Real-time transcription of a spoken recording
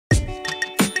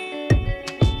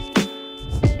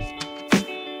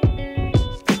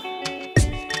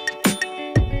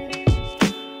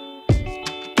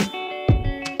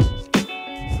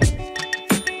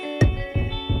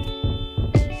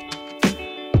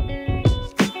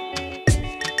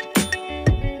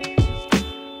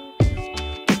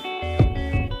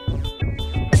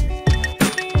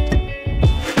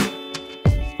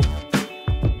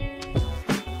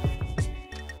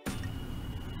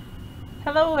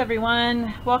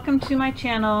everyone, welcome to my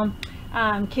channel.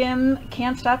 Kim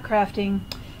Can't Stop Crafting.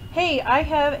 Hey, I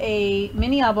have a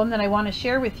mini album that I want to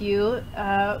share with you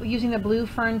using the blue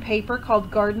fern paper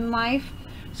called Garden Life.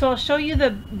 So I'll show you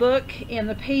the book and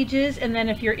the pages, and then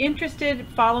if you're interested,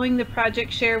 following the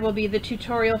project share will be the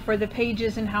tutorial for the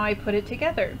pages and how I put it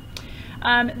together.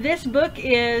 This book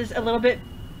is a little bit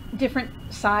different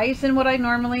size than what I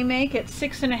normally make. It's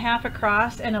 6.5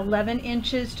 across and 11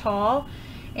 inches tall.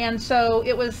 And so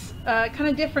it was kind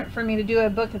of different for me to do a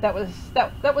book that was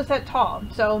that tall.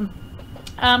 So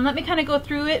let me kind of go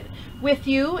through it with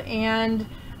you, and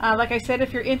like I said,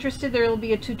 if you're interested, there will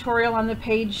be a tutorial on the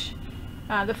page,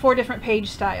 the 4 different page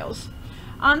styles.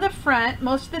 On the front,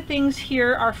 most of the things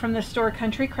here are from the store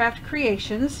Country Craft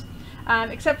Creations,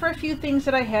 except for a few things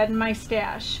that I had in my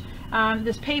stash.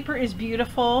 This paper is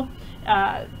beautiful.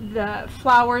 The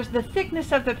flowers, the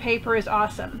thickness of the paper is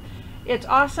awesome. It's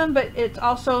awesome, but it's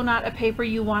also not a paper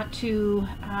you want to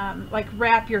like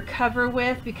wrap your cover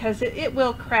with, because it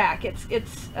will crack.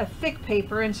 It's a thick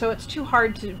paper, and so it's too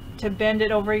hard to bend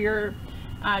it over your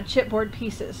chipboard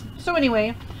pieces. So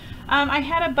anyway, I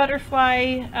had a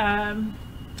butterfly.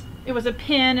 It was a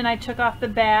pin, and I took off the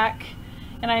back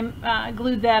and I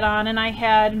glued that on, and I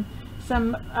had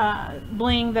some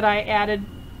bling that I added.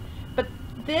 But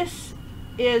this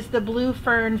is the blue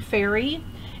fern fairy,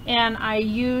 and I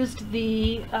used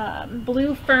the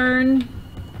blue fern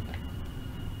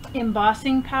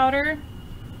embossing powder,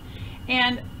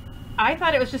 and I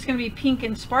thought it was just going to be pink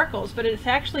and sparkles, but it's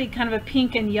actually kind of a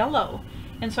pink and yellow,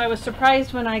 and so I was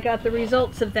surprised when I got the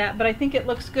results of that. But I think it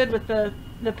looks good with the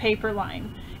paper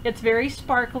line. It's very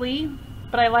sparkly,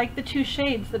 but I like the 2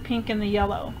 shades, the pink and the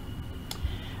yellow.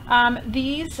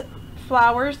 These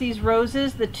flowers, these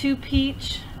roses, the 2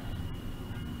 peach,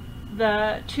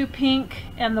 the 2 pink,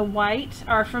 and the white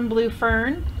are from blue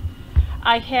fern.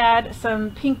 I had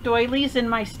some pink doilies in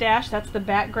my stash, that's the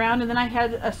background, and then I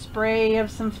had a spray of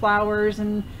some flowers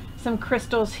and some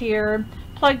crystals here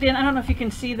plugged in. I don't know if you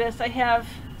can see this. I have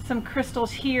some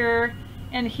crystals here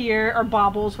and here, or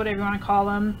baubles, whatever you want to call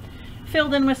them,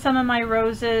 filled in with some of my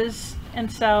roses. And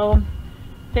so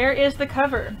there is the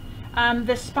cover.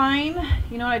 The spine,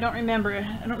 you know, I don't remember.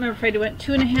 I don't remember if I went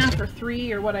 2.5 or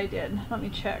 3 or what I did. Let me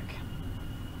check.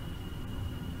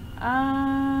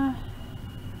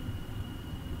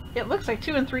 It looks like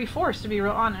 2 3/4, to be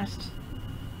real honest.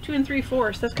 2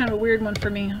 3/4. That's kind of a weird one for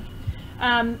me.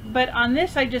 But on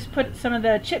this, I just put some of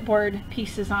the chipboard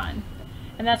pieces on,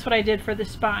 and that's what I did for the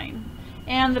spine.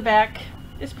 And the back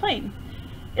is plain.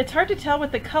 It's hard to tell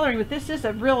with the coloring, but this is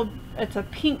it's a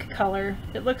pink color.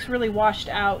 It looks really washed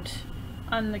out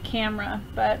on the camera,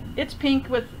 but it's pink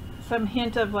with some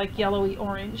hint of like yellowy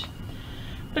orange.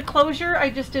 The closure, I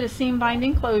just did a seam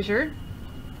binding closure,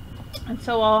 and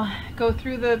so I'll go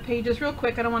through the pages real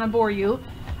quick. I don't want to bore you,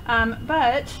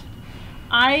 but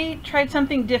I tried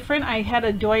something different. I had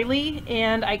a doily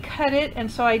and I cut it, and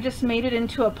so I just made it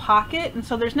into a pocket, and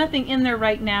so there's nothing in there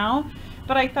right now,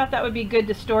 but I thought that would be good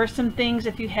to store some things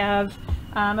if you have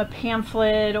a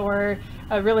pamphlet or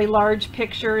a really large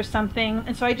picture or something.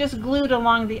 And so I just glued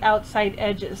along the outside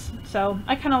edges. So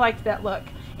I kind of liked that look,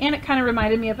 and it kind of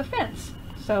reminded me of a fence.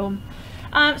 So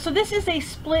so this is a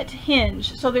split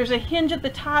hinge. So there's a hinge at the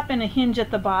top and a hinge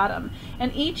at the bottom,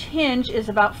 and each hinge is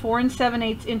about 4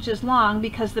 7/8 inches long,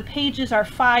 because the pages are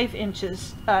 5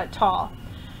 inches tall.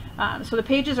 So the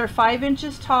pages are 5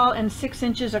 inches tall and 6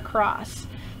 inches across.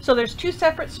 So there's 2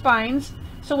 separate spines.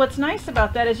 So what's nice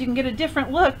about that is you can get a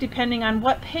different look depending on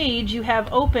what page you have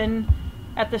open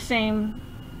at the same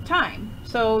time.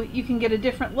 So you can get a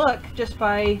different look just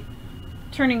by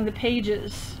turning the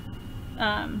pages.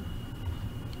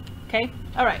 Okay,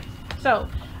 all right. So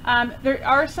there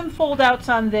are some fold outs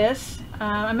on this.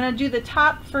 I'm going to do the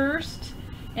top first.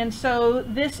 And so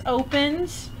this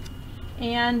opens,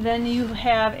 and then you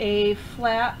have a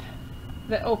flap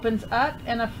that opens up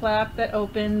and a flap that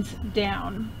opens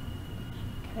down.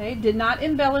 Okay, did not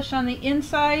embellish on the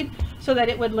inside so that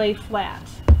it would lay flat.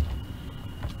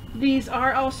 These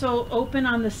are also open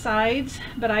on the sides,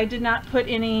 but I did not put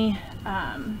any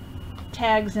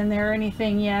tags in there or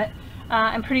anything yet.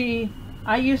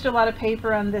 I used a lot of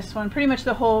paper on this one, pretty much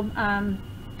the whole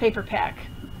paper pack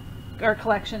or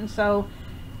collection, so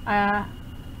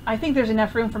I think there's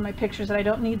enough room for my pictures that I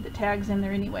don't need the tags in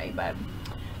there anyway. But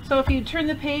so if you turn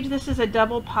the page, this is a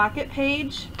double pocket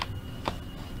page,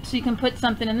 so you can put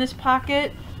something in this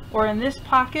pocket or in this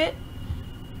pocket.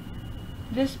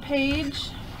 This page,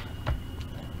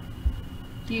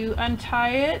 you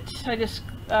untie it. I just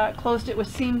closed it with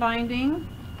seam binding,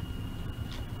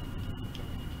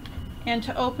 and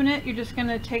to open it, you're just going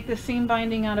to take the seam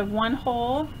binding out of one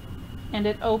hole and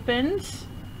it opens,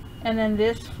 and then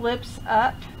this flips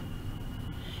up.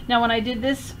 Now when I did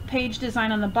this page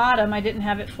design on the bottom, I didn't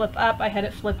have it flip up, I had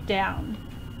it flip down.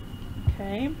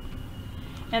 Okay,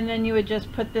 and then you would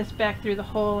just put this back through the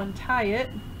hole and tie it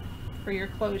for your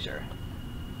closure.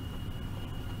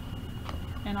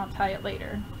 And I'll tie it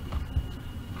later.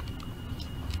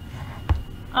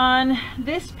 On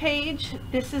this page,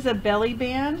 this is a belly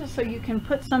band, so you can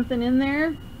put something in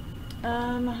there.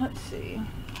 Let's see.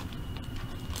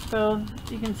 So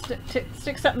you can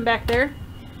stick something back there,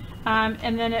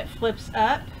 and then it flips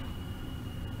up,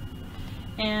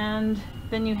 and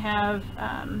then you have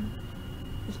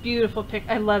this beautiful pic.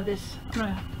 I love this. I'm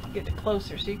gonna get it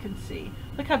closer so you can see.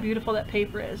 Look how beautiful that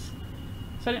paper is.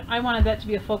 So I wanted that to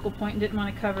be a focal point and didn't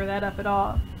want to cover that up at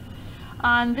all.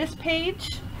 On this page,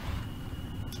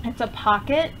 it's a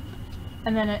pocket,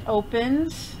 and then it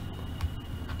opens.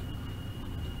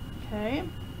 Okay.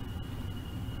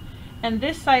 And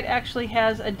this side actually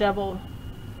has a double.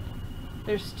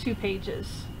 There's 2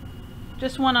 pages.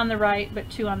 Just one on the right, but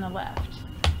 2 on the left.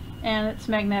 And it's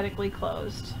magnetically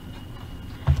closed.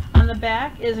 On the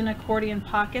back is an accordion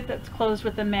pocket that's closed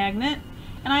with a magnet.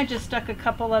 And I just stuck a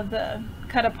couple of the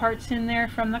cut-aparts in there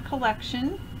from the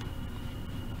collection.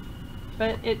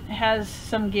 But it has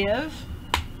some give.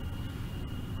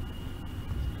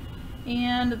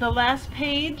 And the last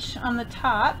page on the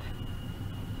top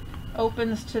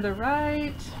opens to the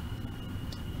right,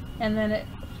 and then it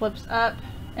flips up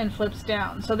and flips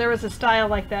down. So there was a style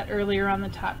like that earlier on the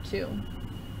top too.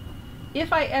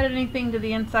 If I added anything to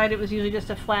the inside, it was usually just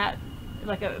a flat,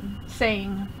 like a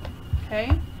saying.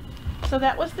 Okay, so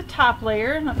that was the top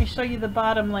layer. Let me show you the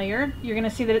bottom layer. You're going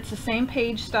to see that it's the same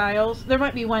page styles. There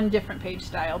might be one different page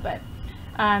style, but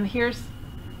here's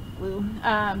blue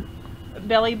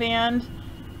belly band.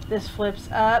 This flips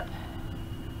up,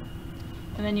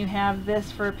 and then you have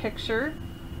this for a picture.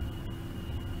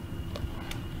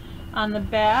 On the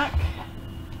back,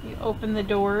 you open the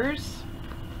doors.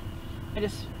 I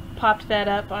just popped that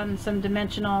up on some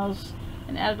dimensionals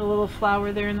and added a little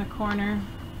flower there in the corner.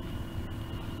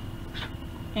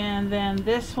 And then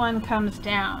this one comes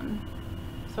down,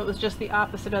 so it was just the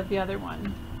opposite of the other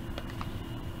one.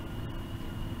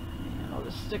 And I'll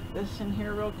just stick this in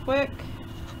here real quick.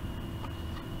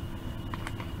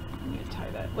 I'm going to tie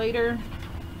that later.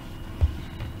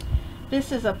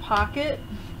 This is a pocket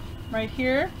right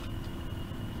here,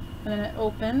 and then it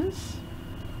opens,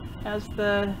 has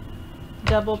the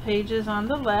double pages on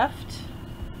the left.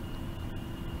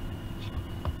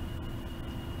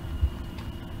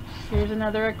 Here's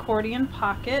another accordion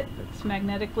pocket that's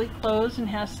magnetically closed and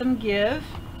has some give.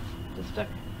 Just stuck,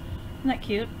 isn't that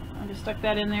cute? I just stuck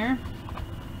that in there.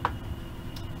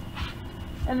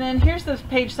 And then here's this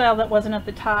page style that wasn't at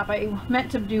the top. I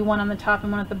meant to do one on the top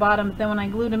and one at the bottom, but then when I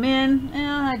glued them in,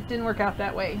 it didn't work out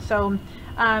that way. So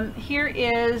here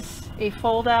is a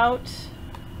fold out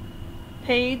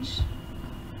page.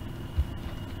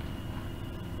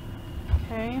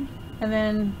 Okay, and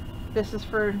then this is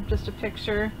for just a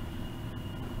picture.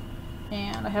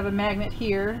 And I have a magnet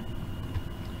here.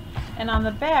 And on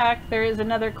the back there is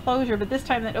another closure, but this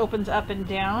time that opens up and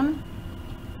down.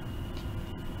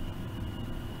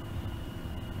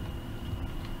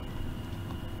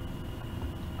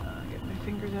 Get my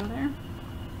fingers out there.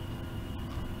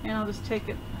 And I'll just take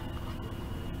it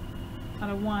out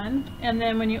of one. And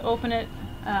then when you open it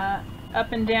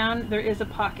up and down, there is a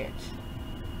pocket.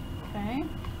 Okay.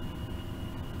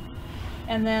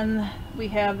 And then we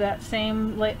have that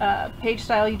same page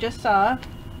style you just saw,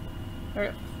 where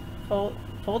it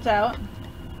folds out.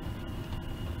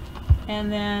 And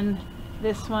then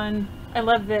this one, I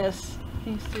love this.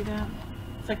 Can you see that?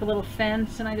 It's like a little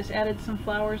fence, and I just added some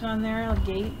flowers on there, a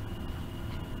gate.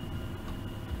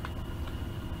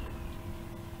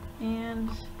 And,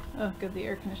 oh good, the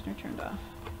air conditioner turned off.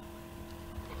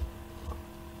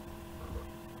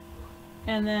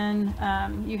 And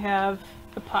then you have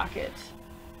the pocket.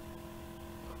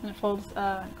 And it folds,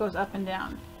 goes up and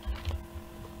down.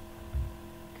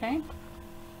 Okay.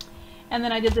 And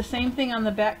then I did the same thing on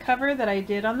the back cover that I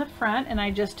did on the front, and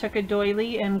I just took a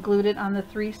doily and glued it on the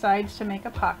 3 sides to make a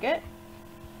pocket.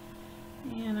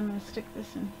 And I'm going to stick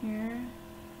this in here.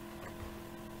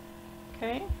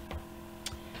 Okay.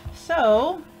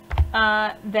 So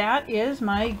that is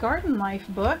my garden life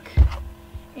book.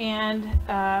 And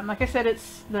like I said,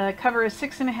 the cover is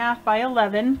 6.5 by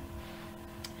 11.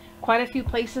 Quite a few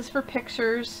places for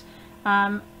pictures.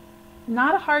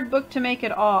 Not a hard book to make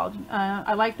at all.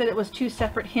 I like that it was 2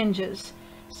 separate hinges.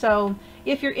 So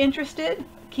if you're interested,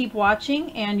 keep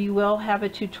watching, and you will have a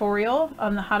tutorial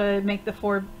on how to make the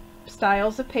 4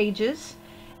 styles of pages.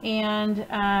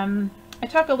 And I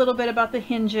talk a little bit about the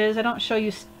hinges. I don't show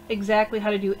you exactly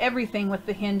how to do everything with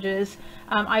the hinges.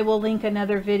 I will link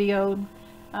another video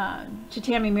to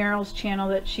Tammy Merrill's channel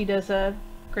that she does a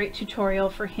great tutorial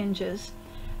for hinges.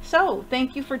 So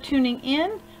thank you for tuning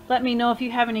in. Let me know if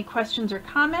you have any questions or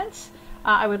comments.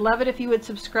 I would love it if you would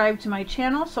subscribe to my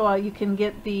channel so you can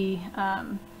get the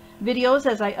videos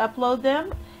as I upload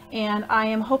them. And I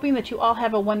am hoping that you all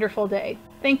have a wonderful day.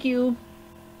 Thank you.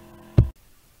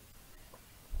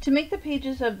 To make the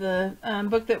pages of the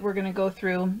book that we're going to go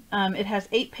through, it has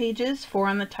 8 pages, 4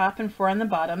 on the top and 4 on the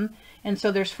bottom. And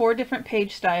so there's 4 different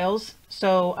page styles.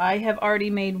 So I have already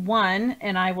made one,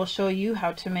 and I will show you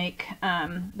how to make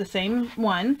the same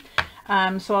one.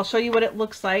 So I'll show you what it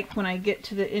looks like when I get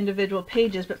to the individual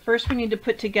pages. But first we need to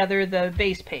put together the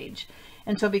base page.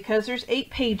 And so because there's 8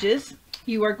 pages,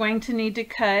 you are going to need to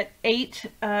cut 8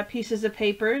 pieces of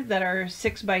paper that are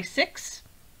 6 by 6.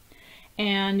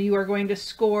 And you are going to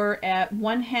score at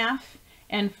 1/2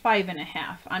 and 5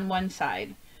 1/2 on one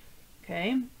side.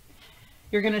 Okay,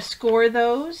 you're going to score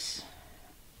those,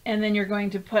 and then you're going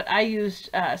to put, I used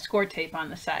score tape on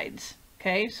the sides.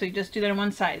 Okay, so you just do that on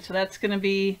one side. So that's going to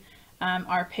be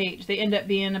our page. They end up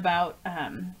being about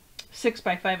 6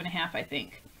 by 5 1/2, I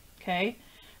think. Okay,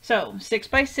 so 6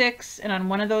 by 6, and on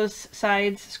one of those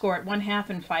sides score at 1/2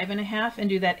 and 5 1/2, and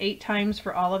do that 8 times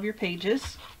for all of your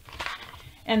pages.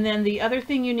 And then the other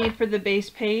thing you need for the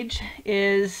base page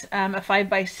is a 5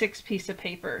 by 6 piece of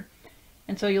paper.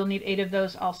 And so you'll need 8 of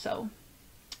those also.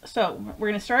 So we're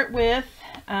going to start with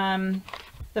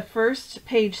the first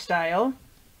page style.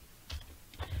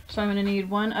 So I'm going to need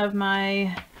one of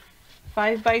my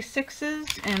 5 by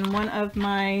 6s and one of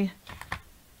my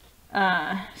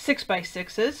 6 by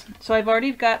 6s. So I've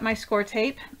already got my score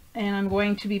tape, and I'm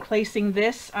going to be placing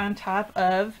this on top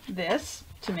of this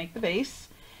to make the base.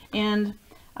 And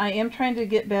I am trying to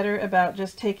get better about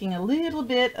just taking a little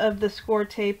bit of the score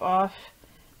tape off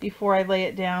before I lay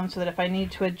it down, so that if I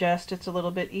need to adjust, it's a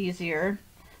little bit easier.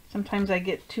 Sometimes I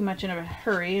get too much in a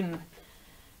hurry and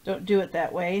don't do it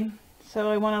that way. So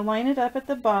I want to line it up at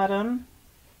the bottom,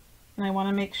 and I want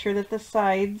to make sure that the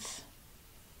sides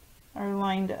are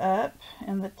lined up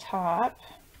and the top.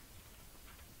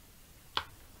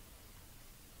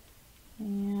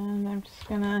 And I'm just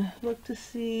going to look to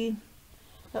see.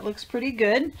 That looks pretty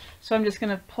good. So I'm just going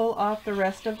to pull off the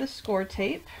rest of the score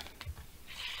tape.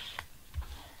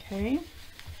 Okay.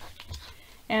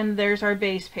 And there's our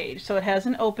base page. So it has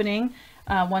an opening.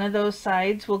 One of those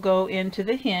sides will go into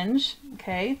the hinge.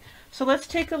 Okay. So let's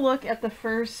take a look at the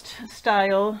first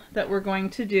style that we're going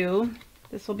to do.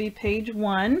 This will be page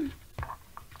 1.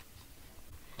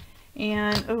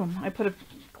 And, oh, I put a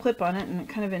clip on it and it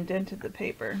kind of indented the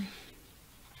paper.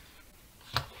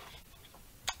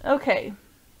 Okay.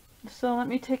 So let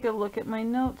me take a look at my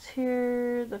notes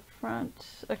here, the front.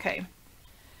 Okay,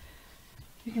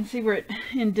 you can see where it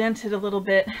indented a little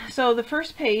bit. So the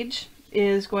first page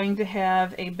is going to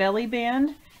have a belly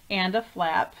band and a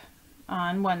flap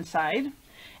on one side.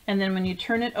 And then when you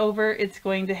turn it over, it's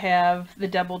going to have the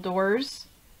double doors,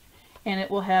 and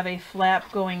it will have a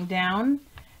flap going down.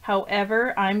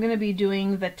 However, I'm going to be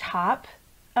doing the top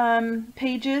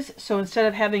pages. So instead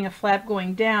of having a flap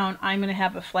going down, I'm going to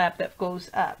have a flap that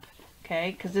goes up.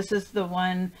 Okay, because this is the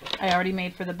one I already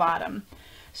made for the bottom.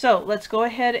 So let's go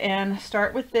ahead and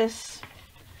start with this.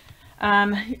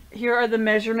 Here are the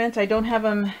measurements. I don't have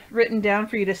them written down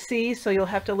for you to see, so you'll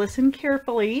have to listen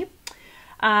carefully.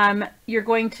 You're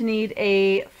going to need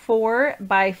a 4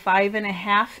 by 5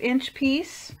 1/2 inch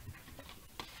piece,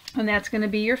 and that's going to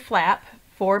be your flap,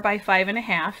 4 by 5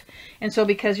 1/2. And so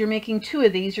because you're making 2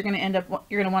 of these, you're going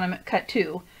to want to cut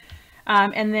 2.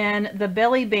 And then the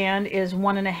belly band is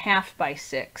 1 1/2 by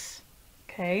 6.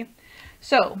 Okay,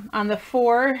 so on the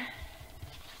 4,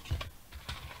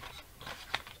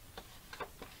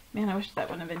 man, I wish that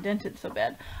wouldn't have indented so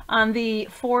bad. On the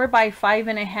 4 by 5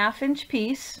 1/2 inch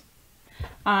piece,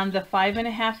 on the 5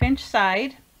 1/2 inch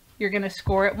side, you're going to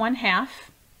score at 1/2.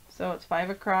 So it's 5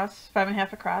 across, 5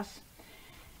 1/2 across.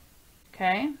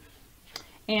 Okay,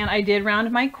 and I did round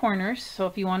my corners, so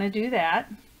if you want to do that.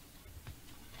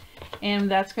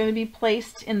 And that's going to be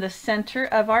placed in the center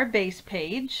of our base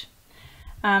page.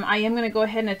 I am going to go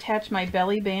ahead and attach my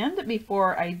belly band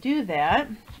before I do that.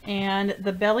 And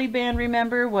the belly band,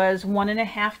 remember, was 1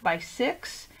 1/2 by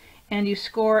 6, and you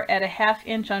score at a 1/2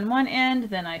 inch on one end.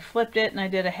 Then I flipped it and I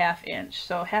did a 1/2 inch,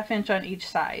 so 1/2 inch on each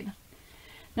side.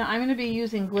 Now I'm going to be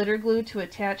using glitter glue to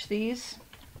attach these.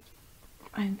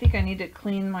 I think I need to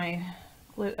clean my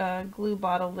glue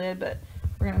bottle lid, but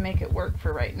we're going to make it work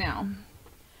for right now.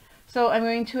 So I'm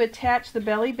going to attach the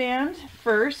belly band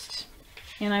first,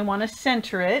 and I want to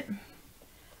center it.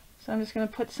 So I'm just going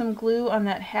to put some glue on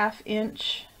that 1/2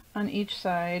 inch on each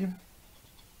side.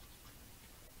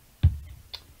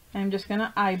 I'm just going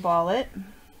to eyeball it.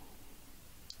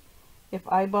 If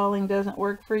eyeballing doesn't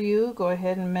work for you, go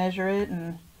ahead and measure it,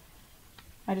 and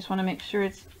I just want to make sure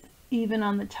it's even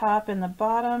on the top and the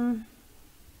bottom.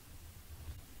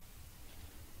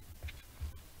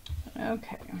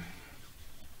 Okay.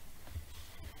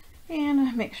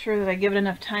 And make sure that I give it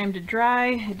enough time to dry.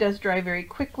 It does dry very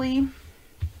quickly.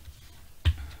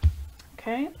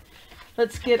 Okay,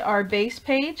 let's get our base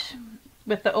page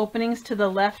with the openings to the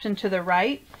left and to the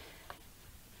right.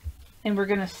 And we're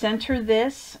going to center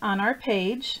this on our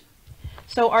page.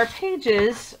 So our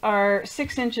pages are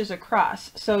 6 inches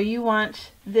across. So you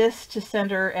want this to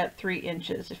center at 3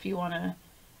 inches if you want to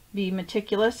be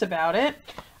meticulous about it.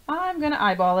 I'm going to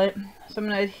eyeball it. So I'm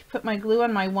going to put my glue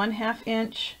on my 1/2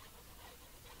 inch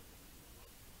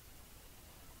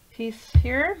piece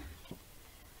here.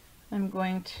 I'm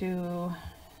going to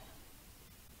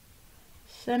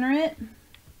center it.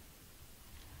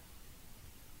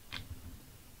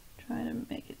 Try to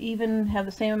make it even, have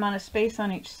the same amount of space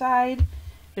on each side.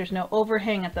 There's no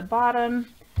overhang at the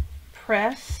bottom.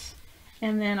 Press,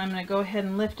 and then I'm going to go ahead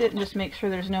and lift it and just make sure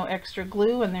there's no extra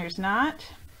glue, and there's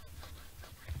not.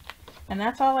 And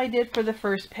that's all I did for the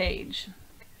first page.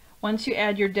 Once you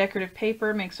add your decorative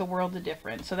paper, it makes a world of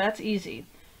difference. So that's easy.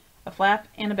 A flap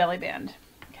and a belly band.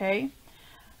 Okay,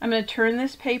 I'm going to turn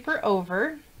this paper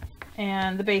over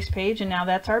and the base page, and now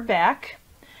that's our back.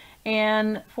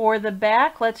 And for the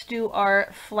back, let's do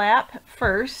our flap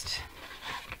first.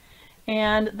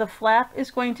 And the flap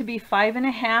is going to be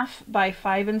 5.5 by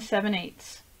 5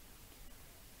 7/8.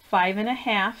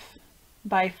 5.5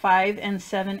 by 5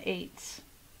 7/8.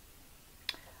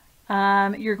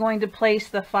 You're going to place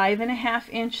the 5.5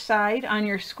 inch side on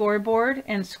your scoreboard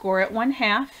and score it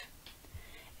 1/2.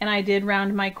 And I did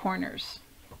round my corners.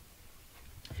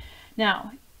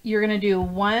 Now, you're going to do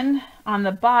 1 on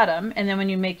the bottom, and then when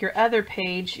you make your other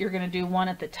page, you're going to do 1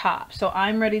 at the top. So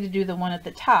I'm ready to do the 1 at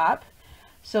the top.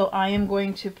 So I am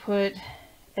going to put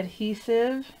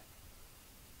adhesive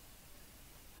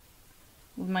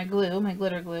with my glue, my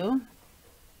glitter glue,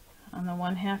 on the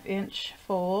 1/2 inch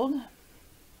fold.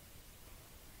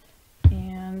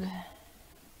 And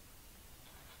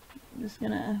I'm just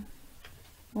going to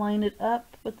line it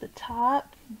up with the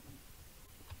top.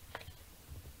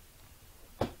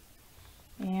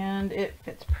 And it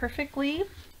fits perfectly.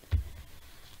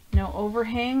 No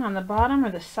overhang on the bottom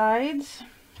or the sides.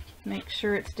 Make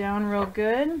sure it's down real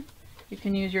good. You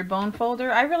can use your bone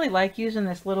folder. I really like using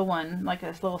this little one, like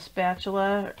this little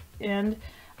spatula end.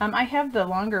 I have the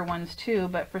longer ones too,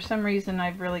 but for some reason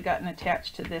I've really gotten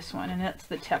attached to this one, and that's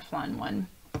the Teflon one.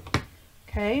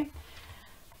 Okay,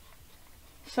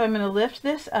 so I'm going to lift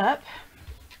this up,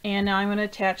 and now I'm going to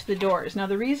attach the doors. Now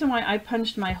the reason why I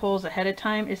punched my holes ahead of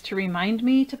time is to remind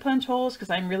me to punch holes,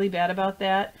 because I'm really bad about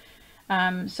that.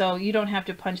 So you don't have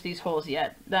to punch these holes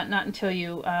yet, not until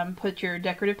you put your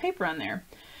decorative paper on there.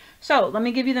 So let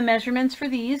me give you the measurements for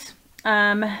these.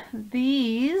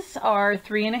 These are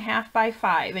 3.5 by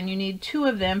 5, and you need 2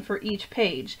 of them for each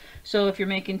page. So if you're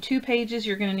making 2 pages,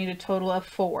 you're going to need a total of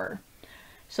 4.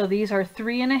 So these are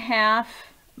 3.5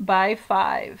 by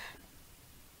 5.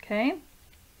 Okay.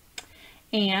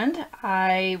 And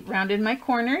I rounded my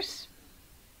corners.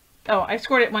 Oh, I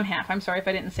scored it 1/2. I'm sorry if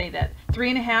I didn't say that.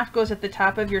 3.5 goes at the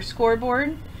top of your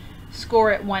scoreboard.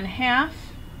 Score it 1/2.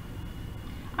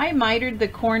 I mitered the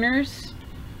corners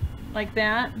like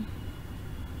that,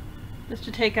 just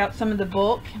to take out some of the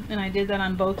bulk, and I did that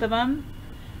on both of them.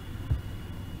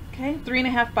 Okay,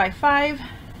 3.5 by 5,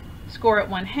 score it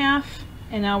 1/2,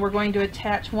 and now we're going to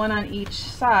attach 1 on each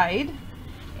side,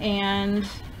 and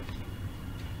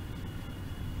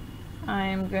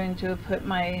I'm going to put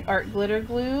my art glitter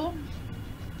glue.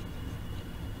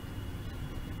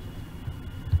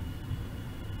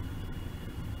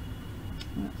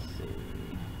 Let's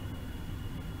see,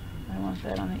 I want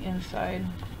that on the inside.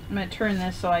 I'm going to turn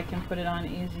this so I can put it on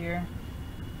easier.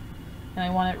 And I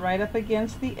want it right up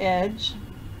against the edge.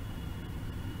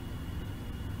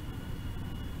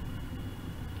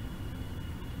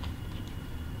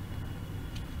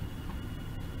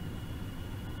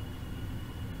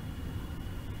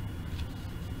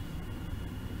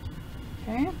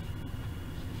 Okay.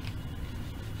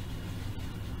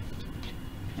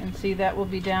 And see, that will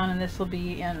be down and this will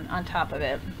be on top of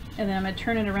it. And then I'm going to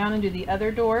turn it around and do the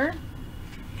other door.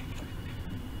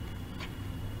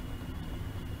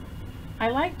 I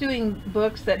like doing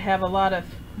books that have a lot of,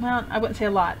 well, I wouldn't say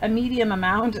a lot, a medium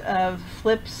amount of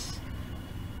flips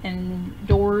and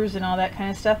doors and all that kind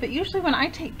of stuff. But usually when I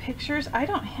take pictures, I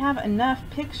don't have enough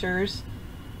pictures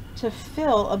to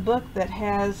fill a book that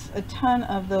has a ton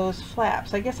of those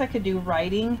flaps. I guess I could do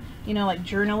writing, you know, like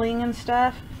journaling and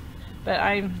stuff, but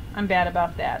I'm bad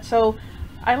about that. So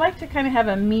I like to kind of have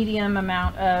a medium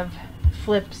amount of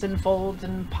flips and folds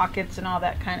and pockets and all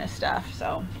that kind of stuff.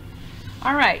 So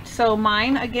all right, so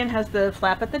mine again has the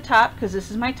flap at the top because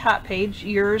this is my top page.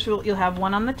 Yours you'll have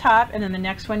one on the top, and then the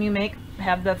next one you make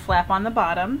have the flap on the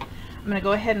bottom. I'm going to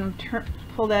go ahead and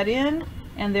pull that in,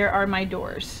 and there are my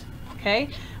doors. Okay,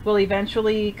 we'll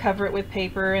eventually cover it with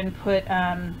paper and put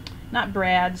not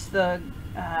brads, the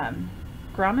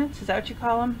grommets, is that what you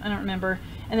call them? I don't remember.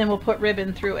 And then we'll put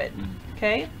ribbon through it.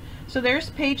 Okay, so there's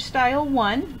page style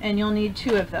 1, and you'll need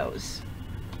 2 of those.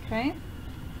 Okay,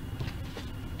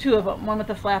 2 of them, one with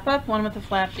the flap up, one with the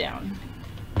flap down.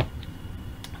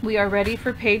 We are ready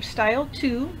for page style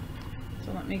 2.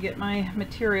 So let me get my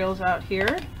materials out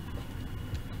here.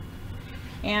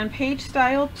 And page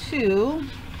style 2,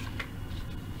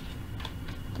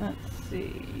 let's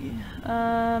see,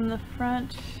 the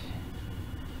front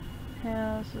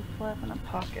has a flap and a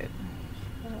pocket.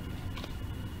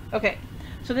 Okay,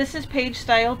 so this is page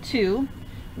style 2,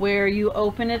 where you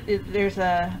open it, there's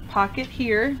a pocket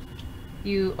here.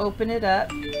 You open it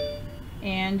up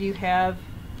and you have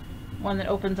one that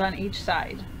opens on each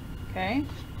side. Okay,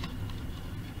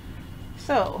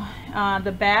 so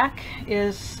the back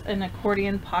is an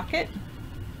accordion pocket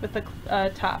with the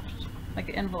top like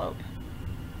an envelope.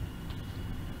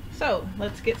 So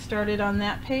let's get started on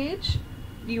that page.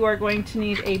 You are going to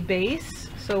need a base,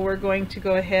 so we're going to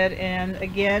go ahead and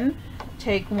again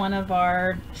take one of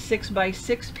our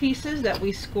 6x6 pieces that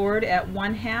we scored at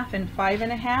 1/2 and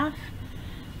 5.5.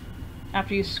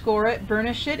 After you score it,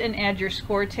 burnish it and add your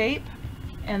score tape.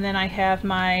 And then I have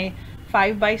my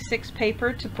 5x6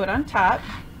 paper to put on top.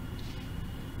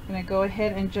 I'm going to go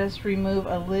ahead and just remove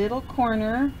a little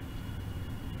corner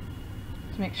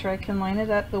to make sure I can line it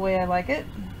up the way I like it.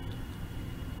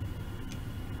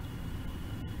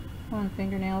 Come on,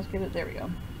 fingernails, get it, there we go.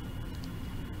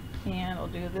 And I'll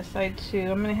do this side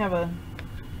too. I'm going to have I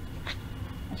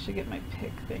should get my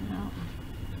pick thing out.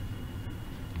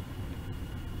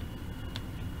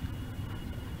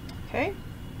 Okay,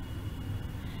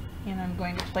 and I'm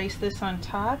going to place this on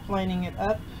top, lining it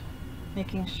up,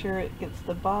 making sure it gets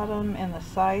the bottom and the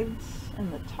sides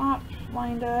and the top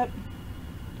lined up.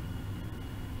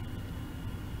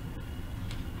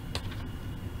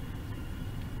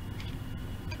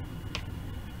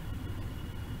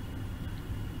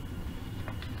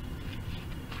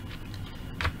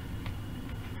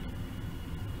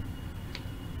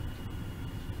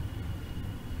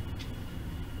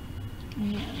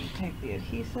 And take the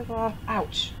adhesive off.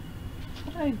 Ouch!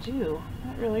 What did I do?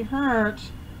 That really hurt.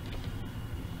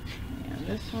 And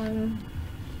this one.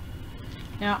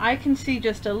 Now I can see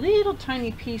just a little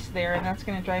tiny piece there, and that's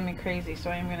going to drive me crazy,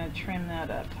 so I'm going to trim that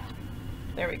up.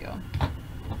 There we go.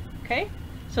 Okay,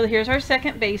 so here's our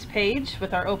second base page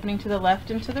with our opening to the left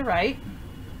and to the right.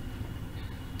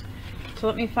 So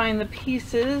let me find the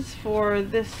pieces for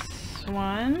this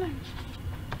one.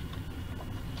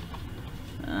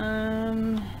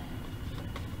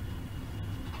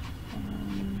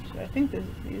 I think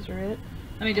these are it.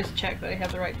 Let me just check that I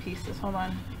have the right pieces. Hold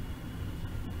on.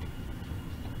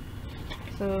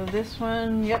 So this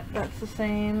one, yep, that's the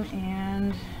same,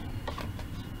 and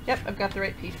yep, I've got the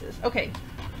right pieces. Okay.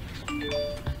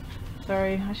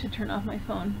 Sorry, I should turn off my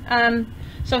phone.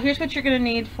 So here's what you're going to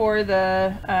need for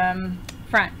the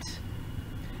front.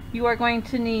 You are going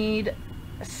to need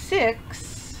 6.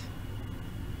 Is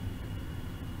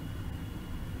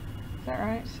that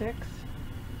right? 6?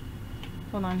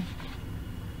 Hold on.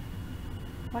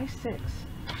 Why 6?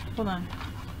 Hold on.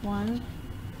 1,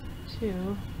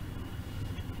 2.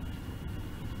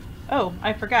 Oh,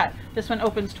 I forgot. This one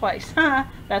opens twice.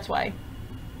 That's why.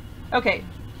 Okay.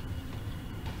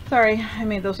 Sorry, I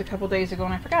made those a couple days ago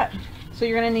and I forgot. So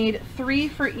you're going to need 3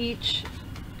 for each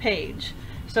page.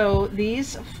 So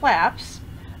these flaps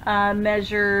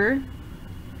measure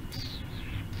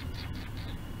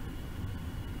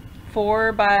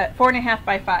 4.5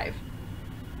 by 5.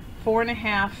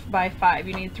 4.5 by 5.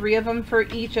 You need 3 of them for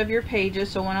each of your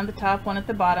pages, so one on the top, one at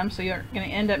the bottom, so you're going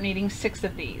to end up needing 6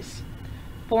 of these.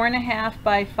 4.5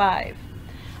 by 5.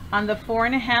 On the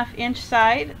 4.5 inch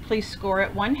side, please score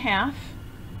it 1/2,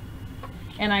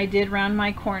 and I did round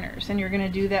my corners, and you're going to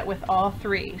do that with all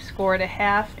 3. Score it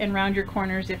 1/2 and round your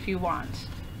corners if you want.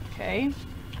 Okay,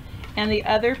 and the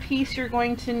other piece you're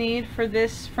going to need for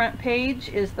this front page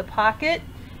is the pocket,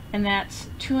 and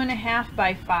that's 2.5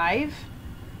 by 5.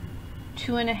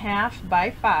 2.5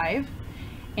 by 5,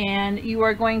 and you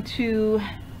are going to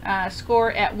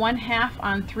score at 1/2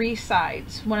 on 3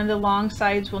 sides. One of the long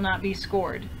sides will not be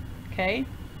scored. Okay.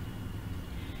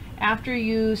 After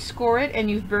you score it and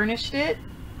you've burnished it,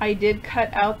 I did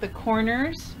cut out the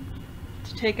corners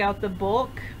to take out the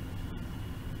bulk.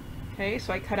 Okay,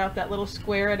 so I cut out that little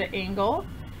square at an angle.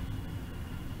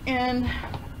 And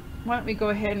why don't we go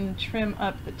ahead and trim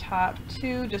up the top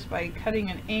too, just by cutting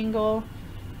an angle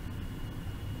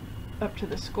up to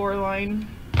the score line.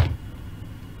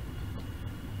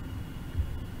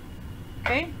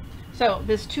 Okay, so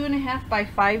this 2.5 by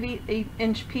 5"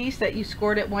 piece that you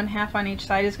scored at 1/2 on each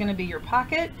side is going to be your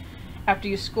pocket. After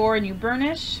you score and you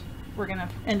burnish, we're going to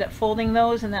end up folding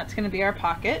those, and that's going to be our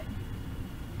pocket.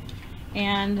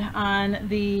 And on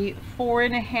the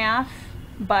 4.5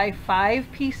 by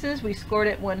 5 pieces, we scored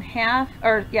it 1/2,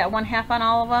 or yeah, 1/2 on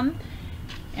all of them,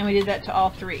 and we did that to all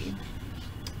 3.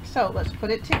 So let's put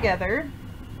it together,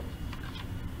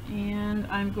 and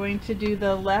I'm going to do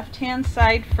the left hand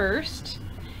side first,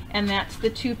 and that's the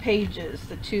 2 pages,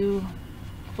 the 2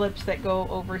 flips that go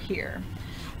over here.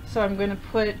 So I'm going to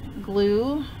put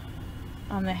glue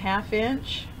on the 1/2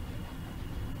 inch,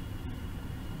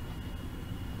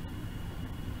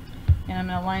 and I'm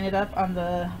going to line it up on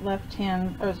the left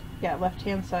hand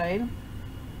side.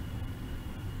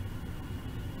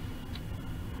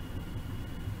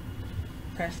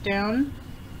 Press down.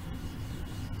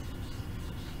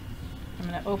 I'm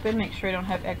going to open, make sure I don't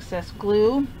have excess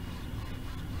glue.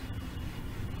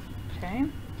 Okay.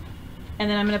 And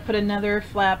then I'm going to put another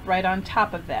flap right on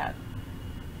top of that.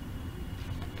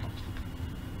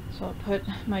 So I'll put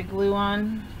my glue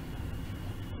on.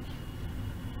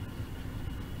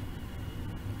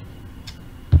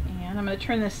 And I'm going to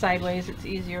turn this sideways, it's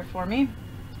easier for me.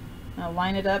 I'll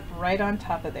line it up right on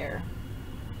top of there.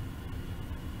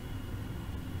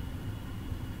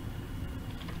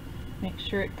 Make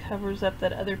sure it covers up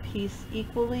that other piece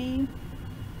equally.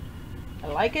 I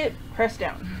like it. Press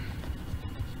down.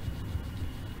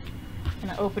 I'm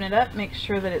going to open it up, make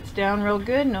sure that it's down real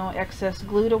good, no excess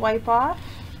glue to wipe off.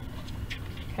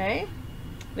 Okay,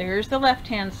 there's the left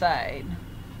hand side.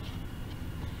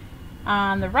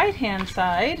 On the right hand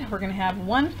side, we're going to have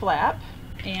 1 flap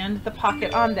and the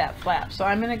pocket on that flap. So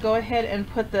I'm going to go ahead and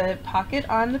put the pocket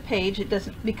on the page. It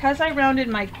doesn't, because I rounded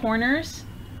my corners,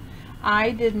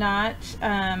 I did not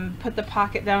put the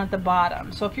pocket down at the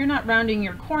bottom. So if you're not rounding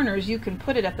your corners, you can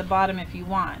put it at the bottom if you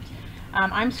want.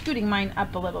 I'm scooting mine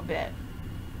up a little bit.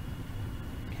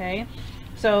 Okay,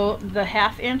 so the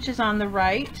 1/2 inch is on the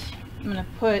right. I'm going to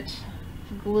put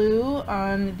glue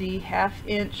on the 1/2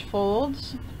 inch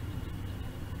folds.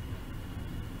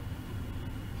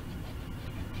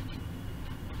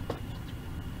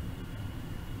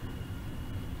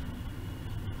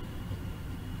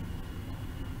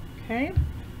 Okay,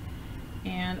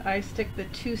 and I stick the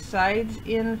 2 sides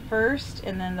in first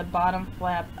and then the bottom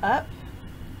flap up.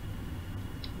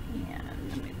 And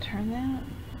let me turn that.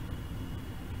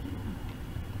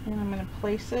 And I'm going to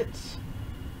place it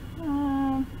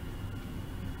about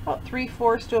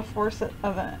 3/4 to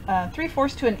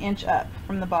 3/4 to an inch up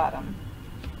from the bottom.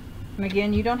 And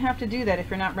again, you don't have to do that if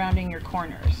you're not rounding your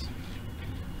corners.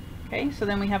 Okay, so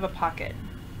then we have a pocket.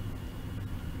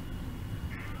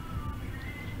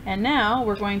 And now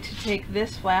we're going to take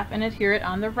this flap and adhere it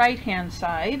on the right hand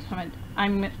side.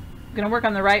 I'm going to work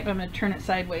on the right, but I'm going to turn it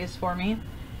sideways for me.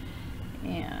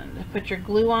 And put your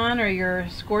glue on, or your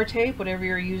score tape, whatever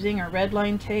you're using, or red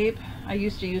line tape. I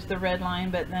used to use the red line,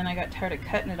 but then I got tired of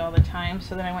cutting it all the time,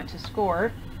 so then I went to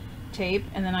score tape,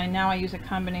 and then now I use a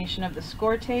combination of the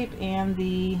score tape and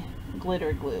the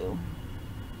glitter glue.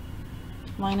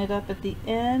 Line it up at the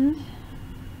end.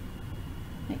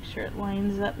 Make sure it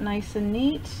lines up nice and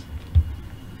neat.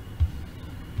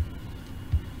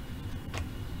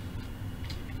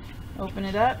 Open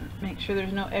it up, make sure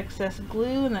there's no excess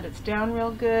glue and that it's down real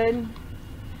good.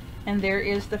 And there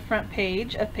is the front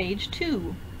page of page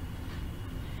 2.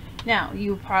 Now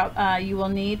you will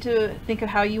need to think of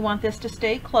how you want this to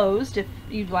stay closed. If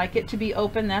you'd like it to be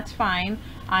open, that's fine.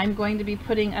 I'm going to be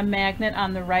putting a magnet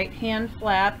on the right hand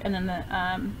flap and then the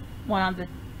one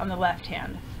on the left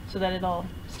hand, so that it'll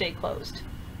stay closed.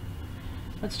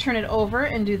 Let's turn it over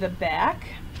and do the back.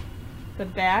 The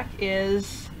back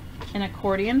is an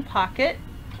accordion pocket.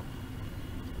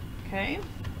 Okay,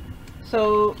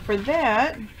 so for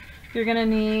that you're going to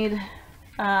need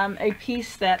a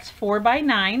piece that's 4 by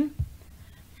 9,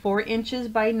 4 inches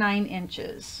by 9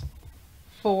 inches,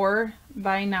 4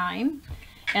 by 9,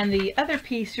 and the other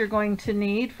piece you're going to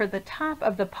need for the top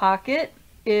of the pocket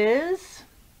is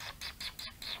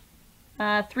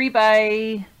 3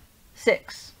 by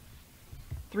 6.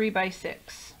 3 by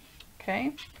 6.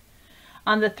 Okay.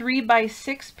 On the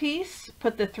 3x6 piece,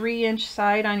 put the 3-inch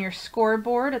side on your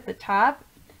scoreboard at the top,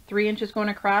 3 inches going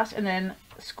across, and then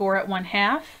score at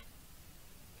 1/2.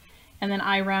 And then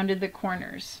I rounded the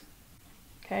corners.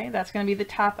 Okay, that's going to be the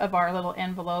top of our little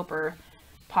envelope or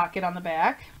pocket on the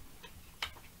back.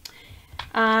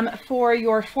 For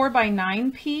your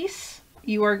 4x9 piece,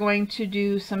 you are going to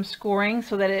do some scoring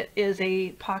so that it is a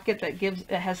pocket that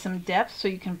has some depth, so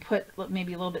you can put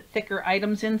maybe a little bit thicker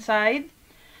items inside.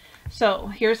 So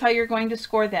here's how you're going to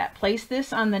score that. Place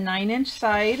this on the 9-inch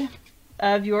side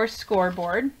of your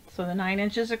scoreboard, so the 9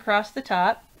 inches across the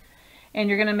top, and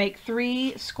you're going to make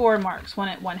 3 score marks, one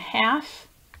at 1/2,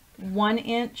 1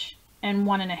 inch, and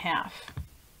 1.5.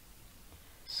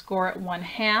 Score at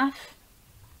 1/2,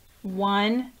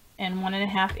 1, and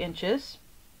 1.5 inches.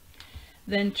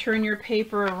 Then turn your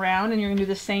paper around and you're going to do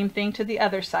the same thing to the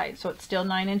other side. So it's still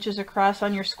 9 inches across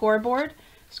on your scoreboard.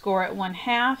 Score at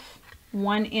 1/2,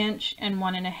 1 inch, and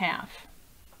 1.5.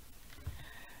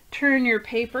 Turn your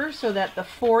paper so that the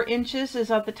 4 inches is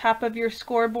at the top of your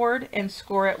scoreboard and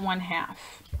score at 1/2.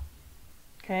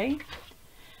 Okay.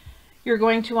 You're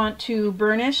going to want to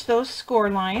burnish those score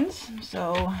lines.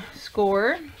 So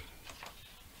score.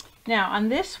 Now on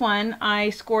this one,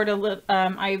 I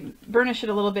burnish it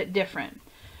a little bit different.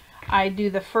 I do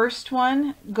the first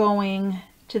one going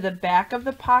to the back of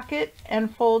the pocket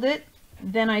and fold it.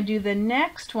 Then I do the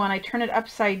next one, I turn it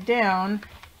upside down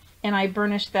and I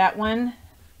burnish that one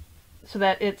so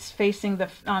that it's facing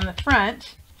on the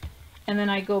front. And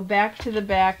then I go back to the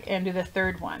back and do the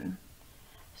third one.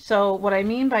 So what I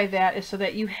mean by that is so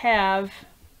that you have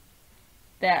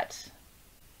that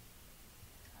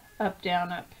up,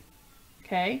 down, up.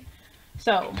 Okay,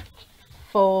 so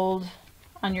fold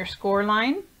on your score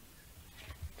line,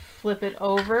 flip it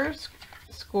over,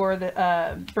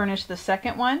 burnish the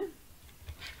second one,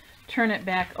 turn it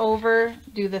back over,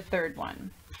 do the third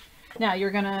one. Now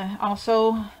you're going to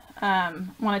also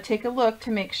want to take a look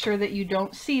to make sure that you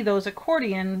don't see those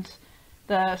accordions,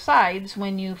 the sides,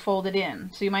 when you fold it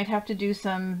in. So you might have to do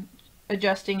some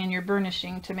adjusting in your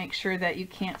burnishing to make sure that you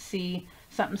can't see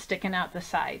something sticking out the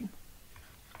side.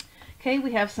 Okay,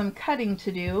 we have some cutting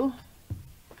to do.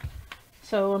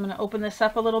 So I'm going to open this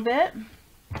up a little bit.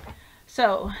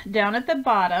 So down at the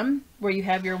bottom where you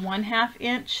have your 1/2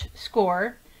 inch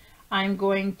score, I'm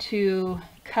going to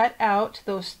cut out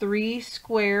those 3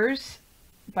 squares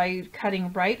by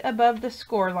cutting right above the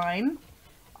score line,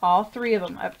 all 3 of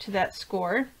them up to that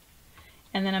score.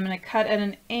 And then I'm going to cut at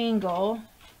an angle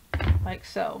like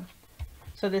so.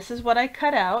 So this is what I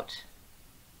cut out,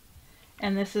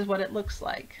 and this is what it looks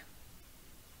like.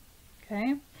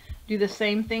 Okay, do the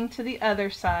same thing to the other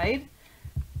side.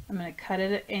 I'm going to cut at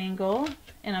an angle,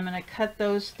 and I'm going to cut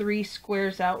those 3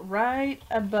 squares out right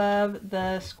above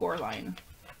the score line.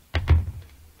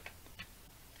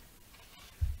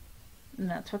 And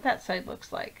that's what that side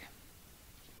looks like.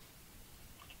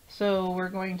 So we're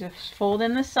going to fold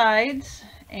in the sides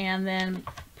and then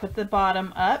put the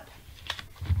bottom up,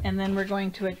 and then we're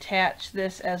going to attach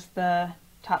this as the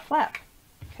top flap.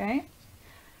 Okay,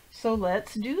 so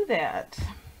let's do that.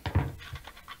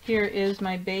 Here is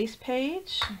my base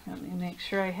page. Let me make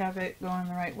sure I have it going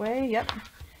the right way. Yep.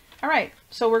 All right,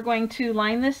 so we're going to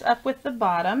line this up with the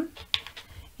bottom,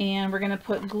 and we're going to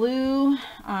put glue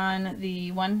on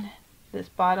the this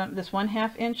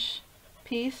 1/2 inch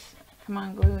piece. Come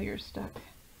on, glue, you're stuck.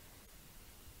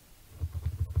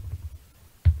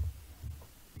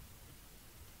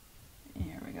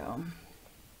 There we go.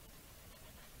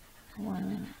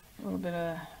 A little bit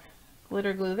of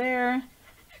glitter glue there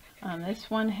on this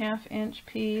 1/2 inch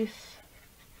piece,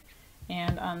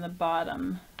 and on the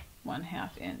bottom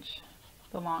 1/2 inch,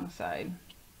 the long side.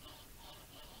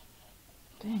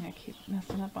 Dang, I keep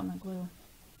messing up on the glue.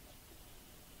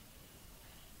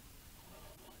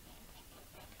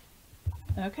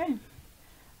 Okay,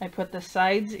 I put the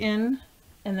sides in,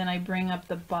 and then I bring up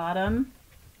the bottom,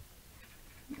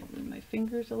 move my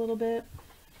fingers a little bit,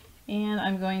 and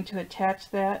I'm going to attach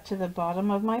that to the bottom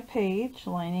of my page,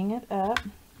 lining it up,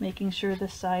 making sure the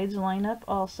sides line up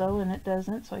also, and it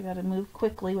doesn't, so I got to move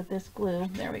quickly with this glue.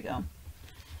 There we go.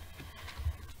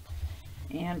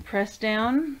 And press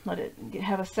down, let it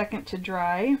have a second to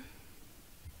dry.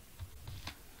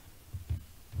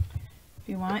 If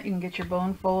you want, you can get your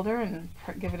bone folder and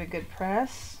give it a good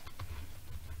press.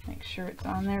 Make sure it's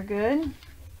on there good.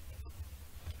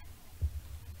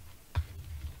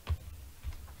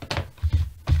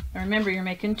 Now remember, you're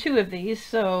making 2 of these,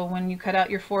 so when you cut out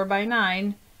your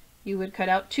 4x9, you would cut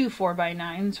out 2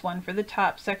 4x9s, one for the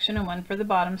top section and one for the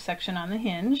bottom section on the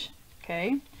hinge.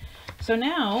 Okay, so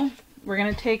now we're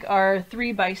going to take our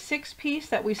 3x6 piece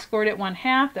that we scored at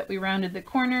 1/2, that we rounded the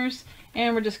corners,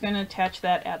 and we're just going to attach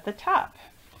that at the top.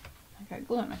 I got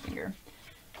glue on my finger.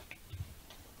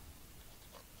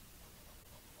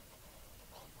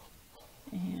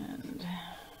 And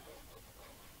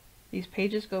these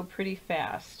pages go pretty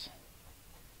fast.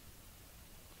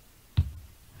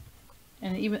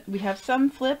 And even we have some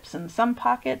flips and some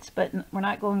pockets, but we're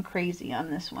not going crazy on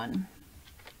this one.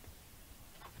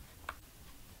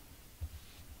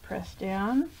 Press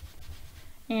down,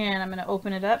 and I'm going to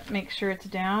open it up, make sure it's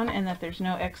down and that there's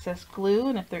no excess glue,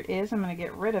 and if there is, I'm going to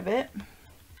get rid of it.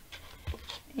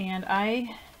 And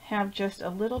I have just a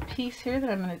little piece here that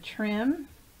I'm going to trim.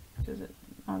 Does it?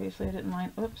 Obviously I didn't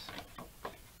line, oops. You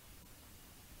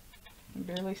can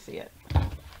barely see it.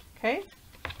 Okay.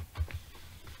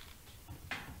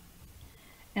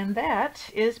 And that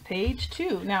is page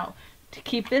 2. Now, to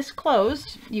keep this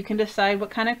closed, you can decide what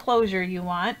kind of closure you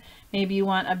want. Maybe you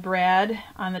want a brad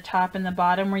on the top and the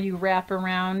bottom where you wrap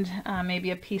around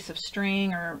maybe a piece of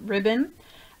string or ribbon.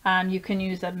 You can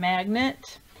use a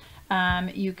magnet.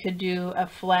 You could do a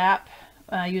flap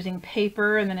using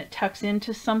paper, and then it tucks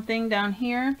into something down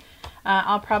here.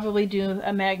 I'll probably do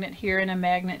a magnet here and a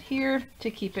magnet here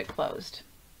to keep it closed.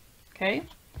 Okay,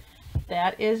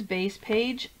 that is base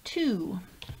page 2.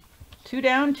 2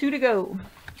 down, 2 to go.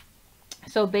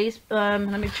 So base, let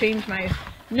me change my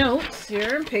notes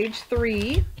here. Page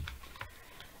 3.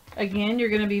 Again, you're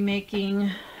going to be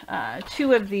making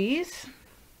 2 of these.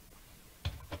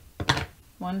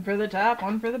 One for the top,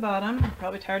 one for the bottom. You're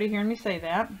probably tired of hearing me say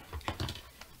that.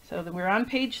 So we're on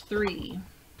page 3,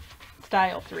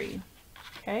 style 3.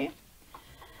 Okay.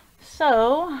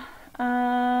 So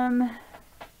on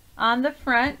the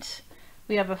front,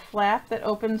 we have a flap that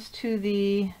opens to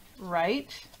the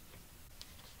right.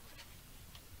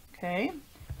 Okay,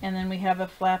 and then we have a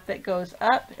flap that goes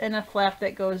up and a flap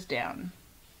that goes down.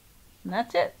 And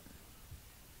that's it.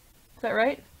 Is that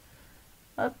right?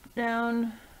 Up,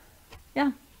 down.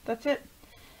 Yeah, that's it.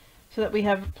 So that we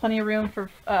have plenty of room for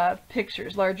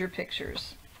pictures, larger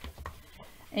pictures.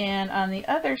 And on the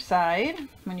other side,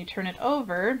 when you turn it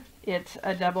over, it's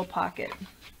a double pocket.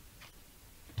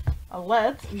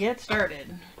 Let's get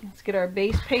started. Let's get our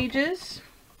base pages.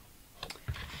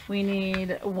 We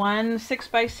need one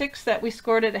 6x6 that we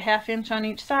scored at a 1/2 inch on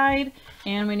each side,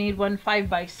 and we need one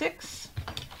 5x6.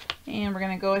 And we're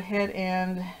going to go ahead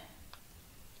and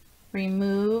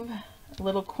remove a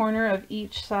little corner of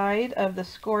each side of the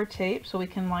score tape so we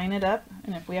can line it up,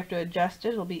 and if we have to adjust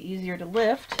it, it'll be easier to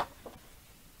lift.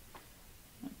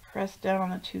 Press down on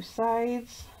the 2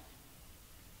 sides.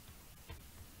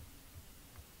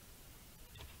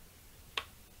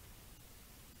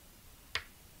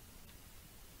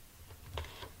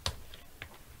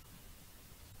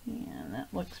 And that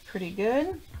looks pretty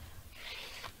good.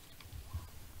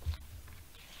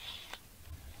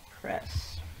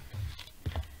 Press.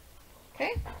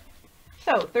 Okay,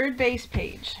 so 3rd base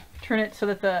page. Turn it so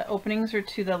that the openings are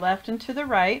to the left and to the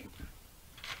right.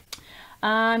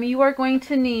 You are going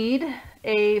to need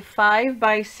a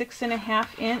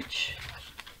 5x6.5 inch.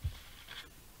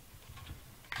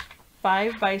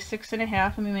 5x6.5.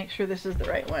 Let me make sure this is the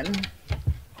right one.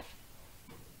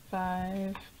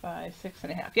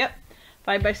 5x6.5. Yep,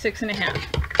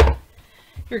 5x6.5.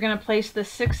 You're going to place the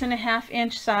 6.5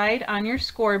 inch side on your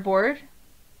scoreboard.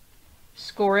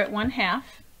 Score at 1/2.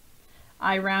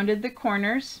 I rounded the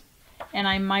corners, and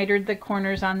I mitered the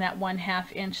corners on that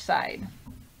 1/2 inch side.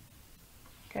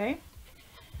 Okay,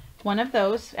 one of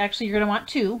those. Actually, you're going to want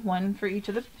 2, one for each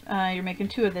of the. You're making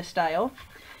 2 of this style,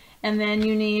 and then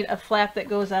you need a flap that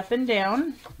goes up and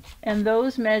down, and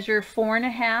those measure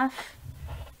 4.5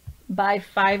 by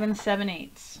 5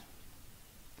 7/8.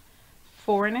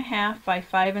 4.5 by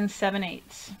 5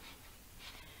 7/8.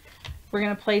 We're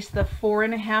going to place the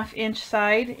 4.5 inch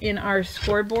side in our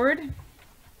scoreboard.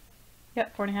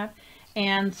 Yep, 4.5,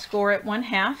 and score at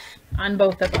 1/2 on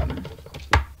both of them.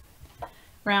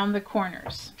 Round the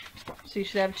corners. So you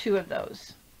should have 2 of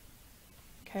those.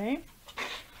 Okay.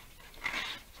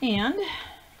 And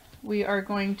we are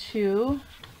going to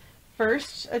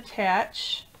first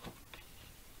attach,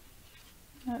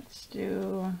 let's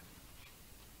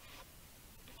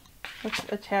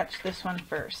attach this one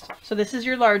first. So this is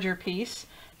your larger piece.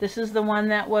 This is the one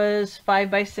that was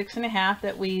 5x6.5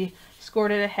 that we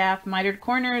scored at a 1/2, mitered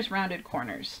corners, rounded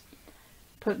corners.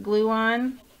 Put glue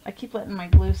on. I keep letting my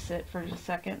glue sit for just a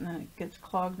second and then it gets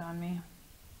clogged on me.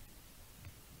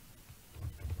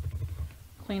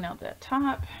 Clean out that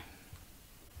top.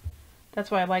 That's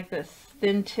why I like this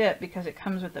thin tip, because it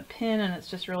comes with a pin and it's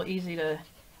just real easy to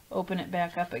open it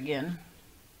back up again.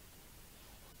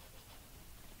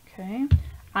 Okay,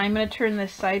 I'm going to turn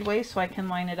this sideways so I can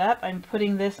line it up. I'm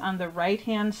putting this on the right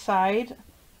hand side.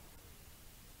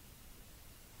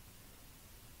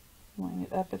 Line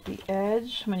it up at the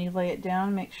edge. When you lay it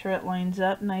down, make sure it lines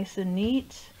up nice and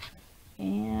neat,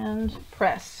 and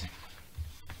press.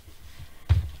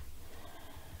 I'm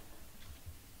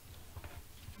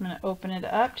going to open it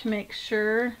up to make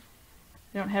sure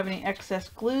I don't have any excess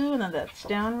glue and that that's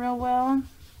down real well.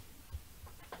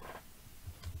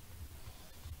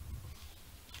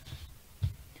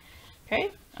 Okay,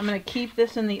 I'm going to keep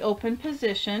this in the open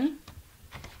position,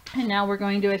 and now we're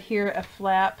going to adhere a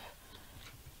flap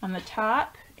on the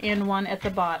top and one at the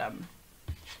bottom.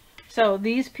 So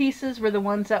these pieces were the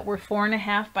ones that were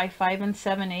 4.5 by 5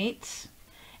 7/8,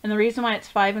 and the reason why it's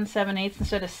 5 7/8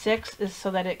 instead of 6 is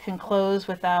so that it can close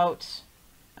without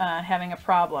having a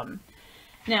problem.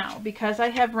 Now, because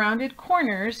I have rounded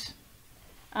corners,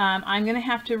 I'm going to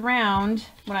have to round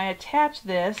when I attach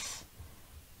this.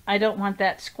 I don't want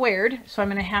that squared, so I'm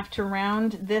going to have to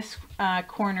round this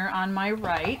corner on my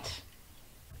right.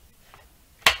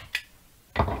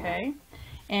 Okay,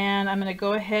 and I'm going to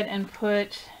go ahead and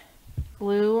put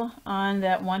glue on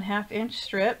that 1/2 inch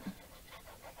strip.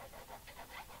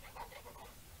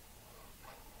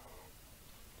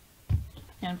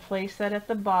 And place that at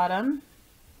the bottom,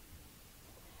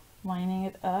 lining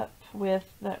it up with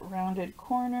that rounded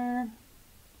corner.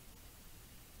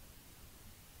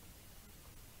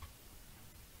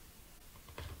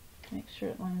 Make sure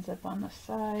it lines up on the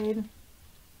side.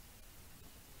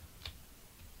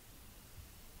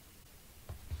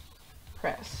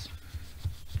 Press.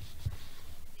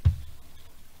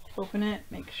 Open it,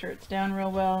 make sure it's down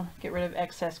real well, get rid of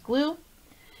excess glue.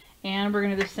 And we're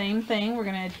going to do the same thing. We're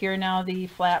going to adhere now the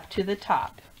flap to the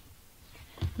top.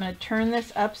 I'm going to turn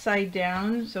this upside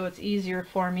down so it's easier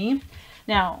for me.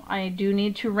 Now, I do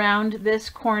need to round this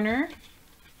corner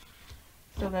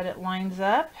so that it lines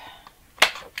up.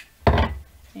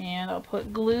 And I'll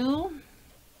put glue.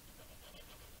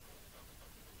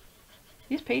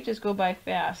 These pages go by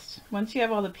fast. Once you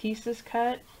have all the pieces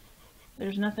cut,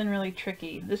 there's nothing really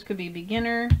tricky. This could be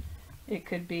beginner, it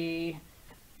could be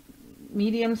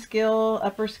medium skill,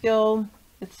 upper skill.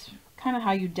 It's kind of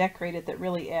how you decorate it that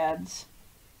really adds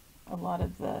a lot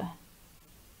of the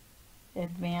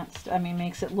advanced,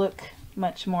 makes it look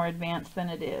much more advanced than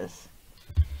it is.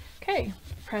 Okay,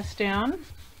 press down.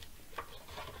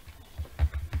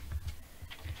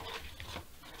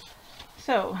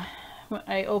 So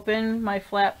I open my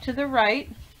flap to the right,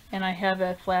 and I have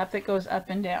a flap that goes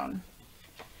up and down.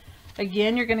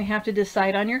 Again, you're going to have to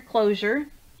decide on your closure.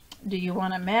 Do you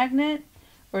want a magnet,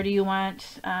 or do you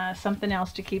want something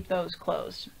else to keep those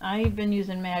closed? I've been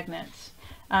using magnets.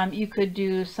 You could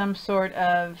do some sort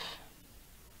of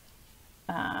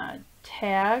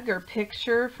tag or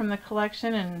picture from the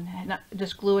collection and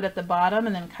just glue it at the bottom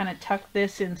and then kind of tuck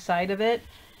this inside of it.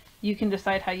 You can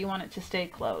decide how you want it to stay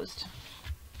closed.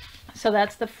 So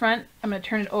that's the front. I'm going to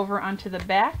turn it over onto the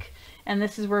back, and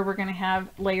this is where we're going to have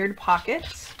layered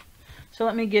pockets. So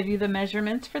let me give you the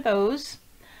measurements for those.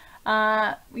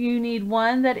 You need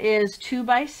one that is 2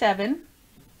 by 7,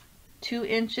 2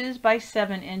 inches by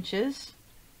 7 inches.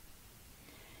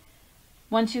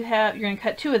 Once you have, you're going to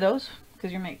cut 2 of those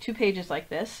because you're going to make 2 pages like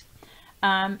this.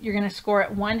 You're going to score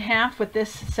it 1/2 with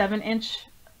this 7-inch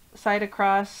side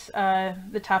across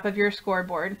the top of your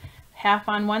scoreboard. 1/2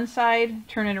 on one side,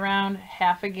 turn it around,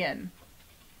 1/2 again.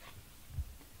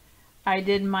 I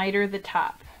did miter the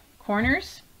top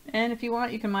corners, and if you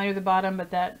want you can miter the bottom, but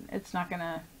it's not going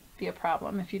to be a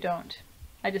problem if you don't.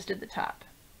 I just did the top.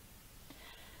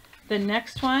 The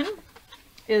next one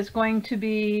is going to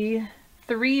be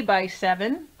 3 by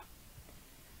 7,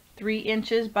 3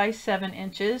 inches by 7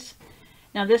 inches.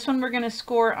 Now this one we're going to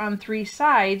score on 3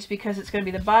 sides because it's going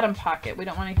to be the bottom pocket. We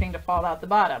don't want anything to fall out the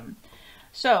bottom.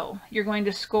 So you're going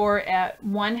to score at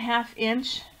 1/2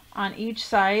 inch on each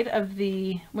side of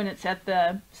the, when it's at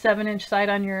the 7-inch side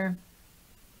on your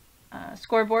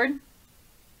scoreboard.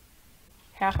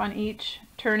 1/2 on each,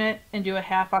 turn it, and do a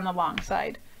 1/2 on the long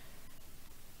side.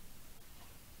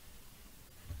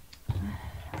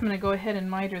 I'm going to go ahead and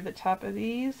miter the top of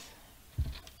these.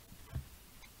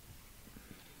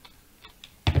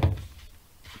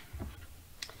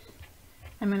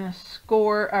 I'm going to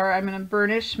score, or I'm going to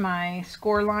burnish my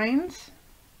score lines.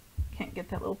 Can't get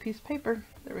that little piece of paper.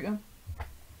 There we go.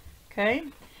 Okay.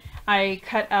 I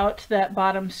cut out that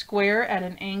bottom square at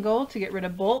an angle to get rid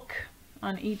of bulk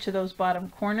on each of those bottom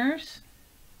corners.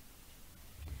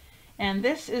 And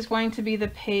this is going to be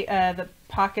the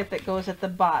pocket that goes at the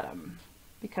bottom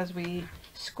because we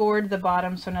scored the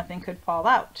bottom so nothing could fall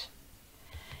out.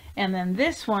 And then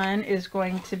this one is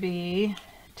going to be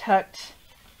tucked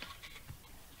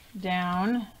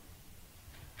down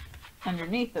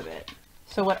underneath of it.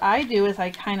 So what I do is I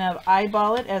kind of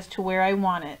eyeball it as to where I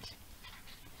want it.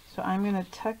 So I'm going to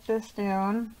tuck this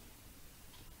down,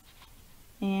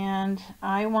 and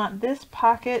I want this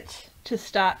pocket to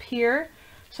stop here.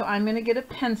 So I'm going to get a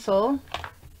pencil,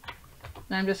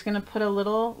 and I'm just going to put a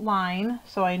little line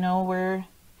so I know where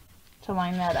to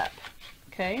line that up.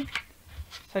 Okay,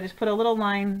 so I just put a little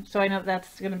line so I know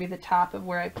that's going to be the top of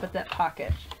where I put that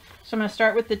pocket. So I'm going to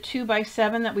start with the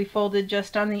 2x7 that we folded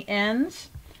just on the ends,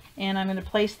 and I'm going to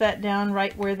place that down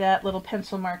right where that little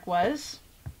pencil mark was.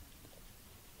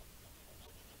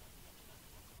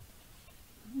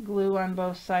 Glue on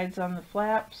both sides on the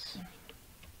flaps.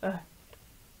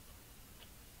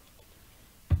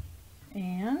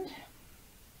 And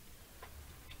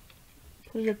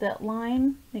put it at that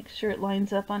line. Make sure it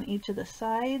lines up on each of the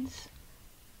sides.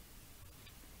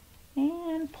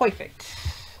 And perfect.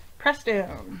 Press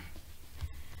down.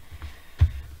 I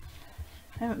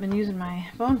haven't been using my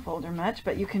bone folder much,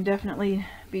 but you can definitely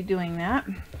be doing that.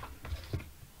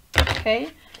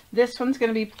 Okay, this one's going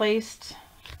to be placed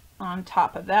on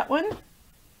top of that one,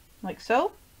 like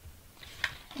so.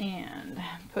 And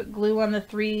put glue on the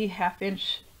 3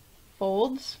 1/2-inch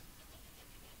folds.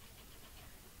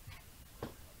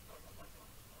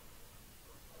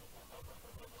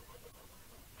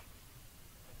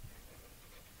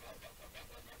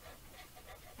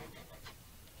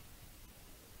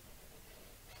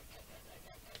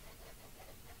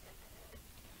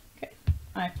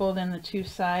 I fold in the 2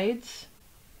 sides,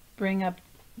 bring up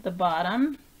the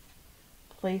bottom,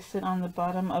 place it on the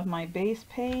bottom of my base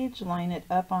page, line it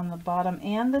up on the bottom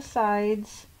and the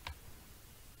sides,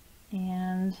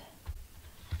 and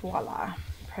voila,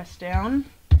 press down.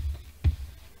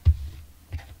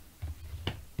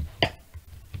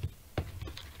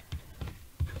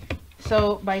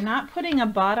 So by not putting a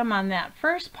bottom on that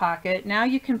first pocket, now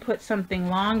you can put something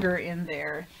longer in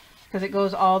there because it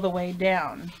goes all the way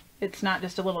down. It's not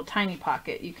just a little tiny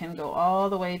pocket. You can go all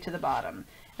the way to the bottom.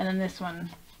 And then this one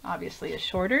obviously is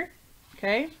shorter.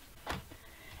 Okay.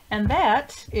 And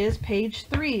that is page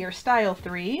 3 or style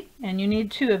 3. And you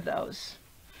need 2 of those.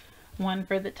 One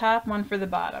for the top, one for the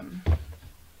bottom.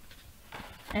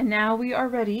 And now we are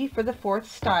ready for the 4th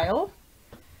style.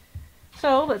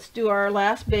 So let's do our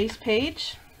last base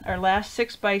page, our last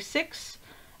 6x6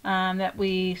 that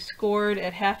we scored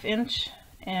at 1/2 inch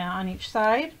on each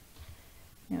side.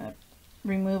 I'm going to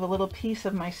remove a little piece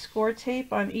of my score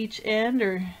tape on each end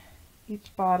or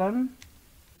each bottom.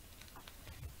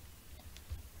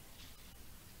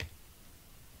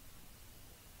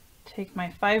 Take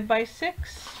my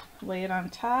 5x6, lay it on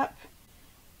top,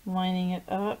 lining it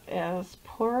up as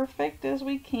perfect as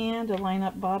we can to line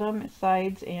up bottom,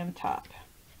 sides, and top.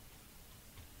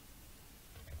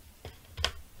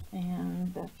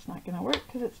 And that's not going to work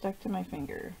because it's stuck to my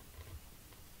finger.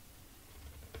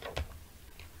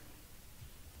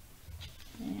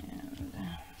 And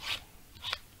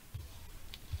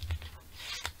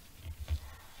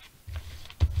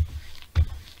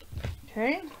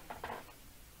okay.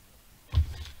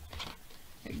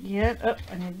 Again, oh,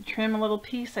 I need to trim a little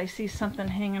piece. I see something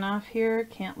hanging off here.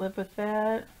 Can't live with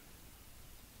that.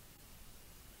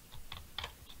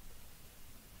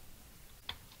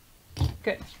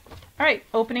 Good. All right,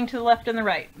 opening to the left and the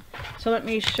right. So let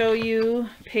me show you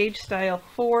page style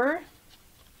 4.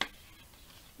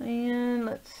 And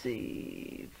let's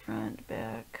see, front,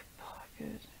 back,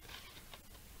 pocket,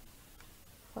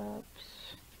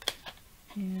 flaps,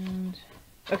 and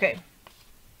okay.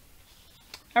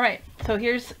 All right, so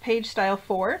here's page style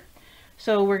 4.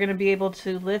 So we're going to be able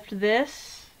to lift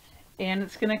this, and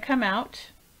it's going to come out.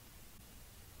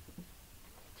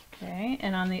 Okay,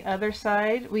 and on the other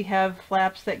side, we have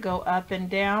flaps that go up and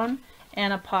down,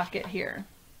 and a pocket here.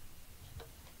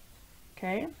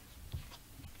 Okay.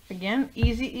 Again,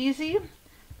 easy, easy.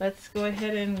 Let's go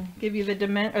ahead and give you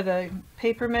the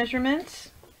paper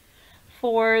measurements.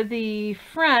 For the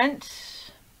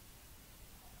front,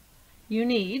 you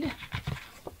need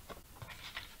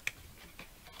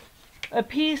a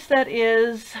piece that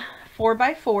is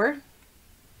 4x4.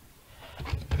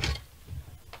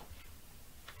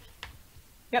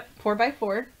 Yep,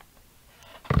 4x4.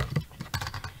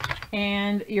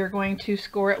 And you're going to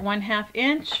score it 1/2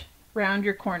 inch round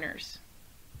your corners.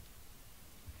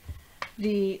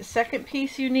 The second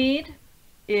piece you need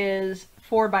is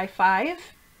 4x5.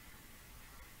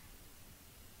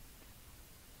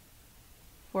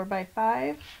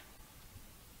 4x5.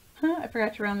 I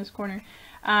forgot to round this corner.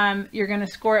 You're going to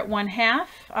score it 1/2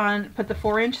 on, put the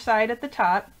 4-inch side at the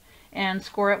top and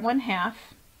score it 1/2.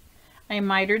 I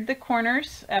mitered the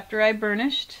corners after I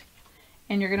burnished,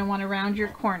 and you're going to want to round your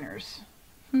corners.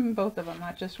 Both of them,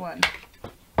 not just one.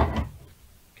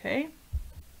 Okay.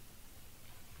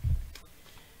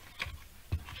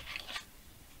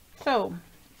 So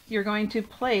you're going to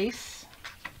place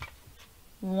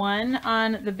one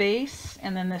on the base,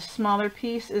 and then the smaller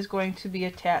piece is going to be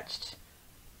attached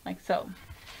like so.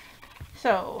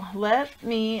 So let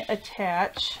me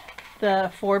attach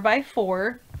the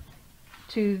 4x4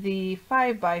 to the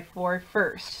 5x4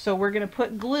 first. So we're going to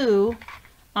put glue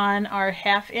on our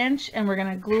 1/2 inch, and we're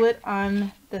going to glue it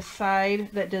on the side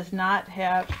that does not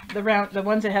have the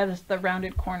ones that have the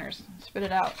rounded corners. Spit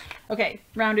it out. Okay,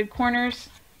 rounded corners,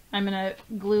 I'm going to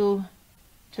glue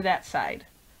to that side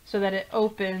so that it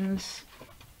opens.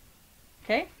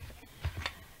 Okay.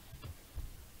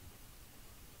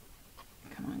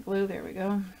 Come on, glue, there we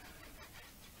go.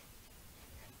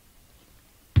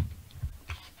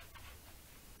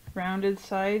 Rounded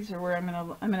sides are where I'm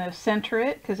gonna center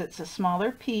it because it's a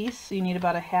smaller piece. So you need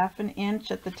about 1/2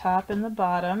 inch at the top and the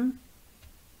bottom.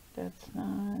 That's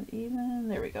not even.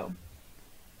 There we go.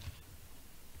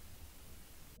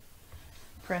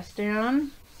 Press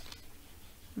down.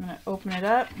 I'm gonna open it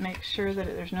up, make sure that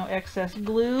there's no excess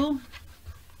glue.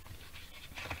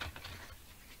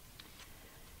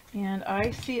 And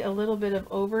I see a little bit of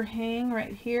overhang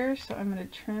right here, so I'm going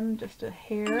to trim just a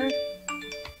hair.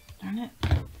 Darn it.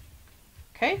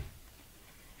 Okay.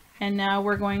 And now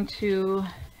we're going to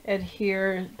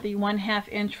adhere the 1/2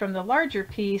 inch from the larger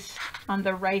piece on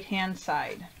the right hand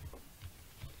side.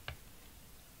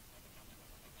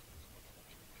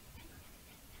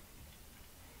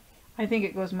 I think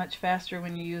it goes much faster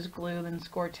when you use glue than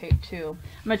score tape too.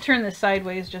 I'm going to turn this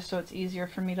sideways just so it's easier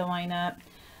for me to line up.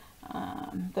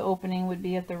 The opening would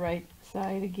be at the right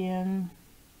side again.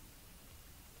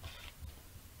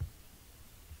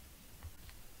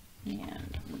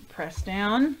 And press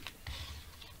down.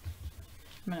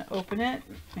 I'm going to open it,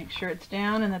 make sure it's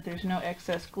down and that there's no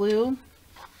excess glue.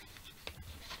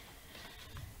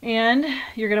 And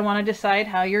you're going to want to decide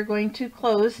how you're going to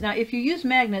close. Now if you use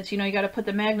magnets, you know you got to put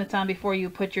the magnets on before you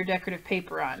put your decorative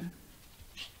paper on.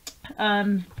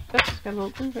 Oops, got a little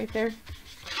glue right there.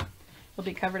 It'll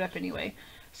be covered up anyway.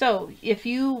 So if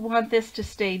you want this to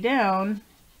stay down,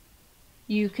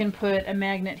 you can put a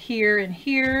magnet here and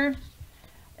here.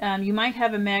 You might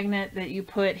have a magnet that you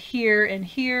put here and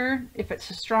here. If it's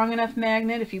a strong enough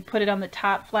magnet, if you put it on the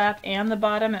top flap and the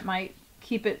bottom, it might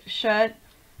keep it shut.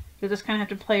 You'll just kind of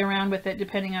have to play around with it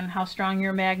depending on how strong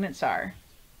your magnets are.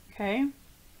 Okay?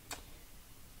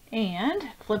 And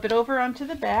flip it over onto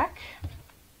the back.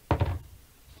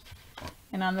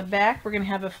 And on the back, we're going to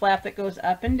have a flap that goes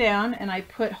up and down, and I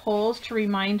put holes to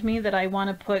remind me that I want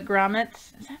to put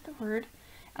grommets, is that the word?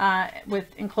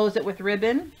 Enclose it with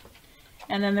ribbon.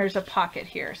 And then there's a pocket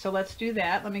here. So let's do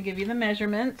that. Let me give you the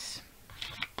measurements.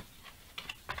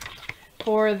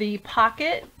 For the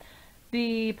pocket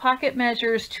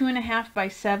measures 2.5 by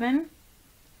 7.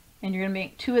 And you're going to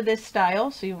make 2 of this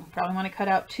style, so you probably want to cut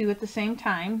out 2 at the same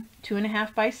time.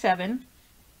 2.5 by 7.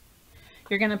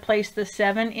 You're going to place the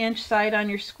 7-inch side on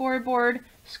your scoreboard,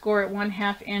 score it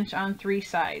 1/2 inch on 3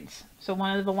 sides. So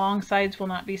one of the long sides will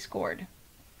not be scored.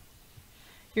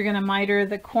 You're going to miter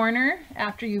the corner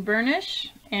after you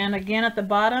burnish, and again at the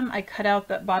bottom I cut out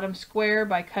that bottom square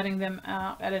by cutting them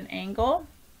out at an angle.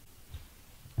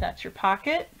 That's your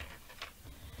pocket.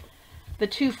 The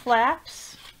 2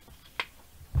 flaps,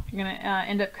 you're going to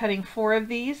end up cutting 4 of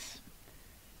these,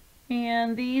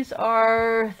 and these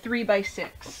are 3 by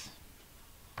 6.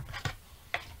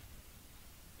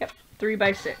 Yep, 3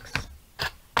 by 6.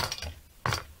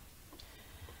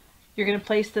 You're going to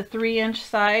place the 3-inch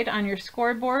side on your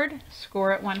scoreboard,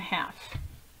 score it 1/2.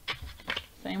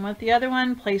 Same with the other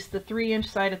one, place the 3-inch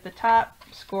side at the top,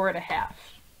 score it 1/2.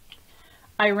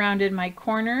 I rounded my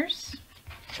corners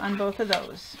on both of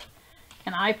those.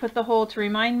 And I put the hole to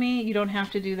remind me. You don't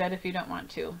have to do that if you don't want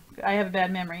to. I have a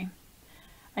bad memory.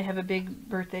 I have a big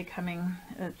birthday coming.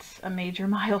 It's a major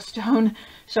milestone.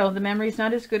 So the memory's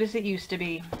not as good as it used to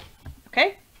be.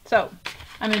 Okay, so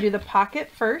I'm going to do the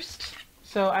pocket first.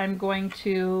 So I'm going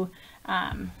to,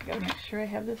 gotta make sure I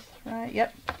have this right.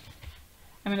 Yep.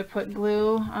 I'm going to put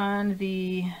glue on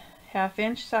the 1/2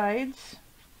 inch sides.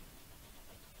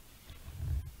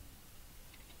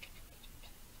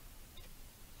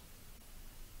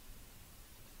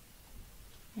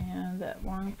 And that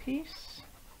long piece.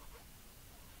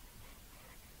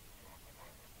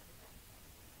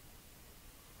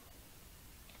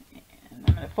 And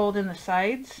I'm going to fold in the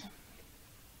sides.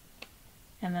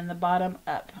 And then the bottom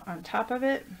up on top of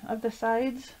it, of the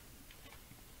sides,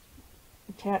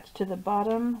 attached to the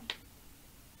bottom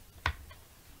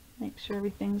Make sure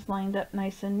everything's lined up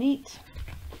nice and neat.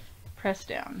 Press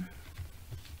down.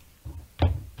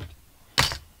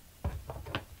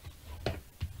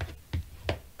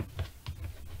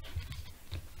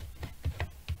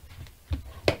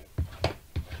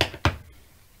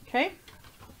 Okay.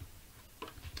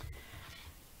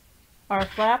 Our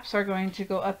flaps are going to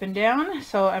go up and down,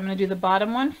 so I'm going to do the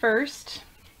bottom one first.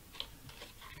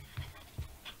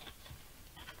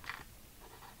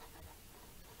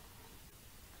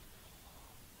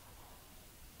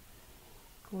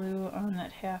 Glue on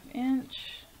that 1/2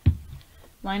 inch.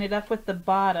 Line it up with the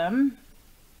bottom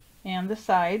and the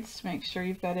sides. Make sure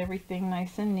you've got everything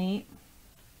nice and neat.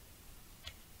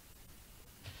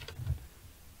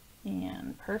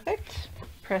 And perfect.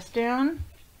 Press down.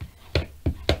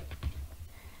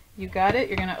 You got it.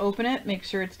 You're going to open it. Make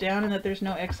sure it's down and that there's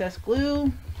no excess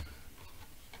glue.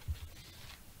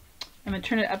 I'm going to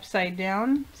turn it upside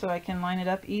down so I can line it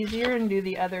up easier and do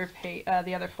the other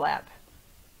flap.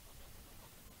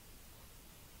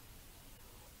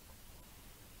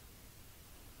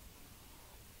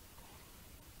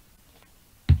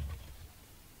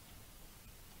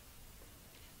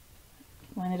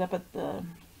 Line it up at the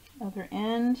other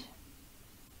end.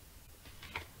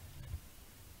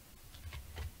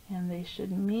 And they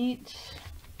should meet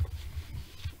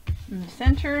in the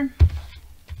center.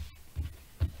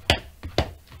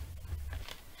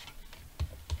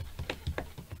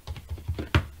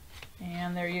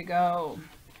 And there you go.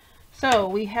 So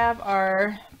we have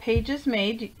our pages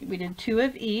made. We did 2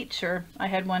 of each, or I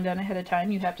had one done ahead of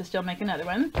time. You have to still make another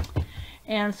one.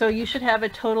 And so you should have a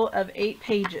total of 8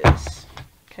 pages.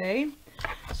 Okay,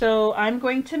 so I'm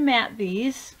going to mat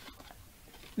these.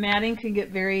 Matting can get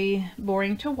very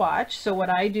boring to watch, so what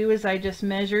I do is I just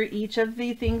measure each of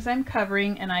the things I'm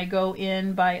covering and I go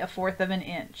in by 1/4 of an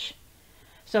inch.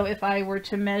 So if I were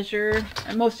to measure,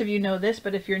 and most of you know this,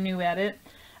 but if you're new at it,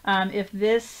 if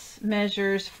this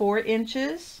measures 4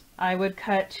 inches, I would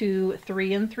cut to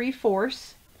 3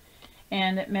 3/4,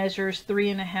 and it measures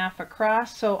 3 1/2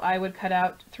 across, so I would cut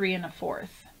out 3 1/4.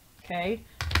 Okay,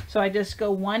 so I just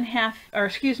go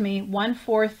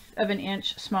 1/4 of an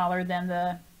inch smaller than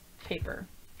the paper.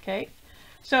 Okay,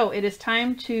 so it is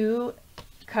time to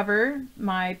cover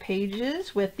my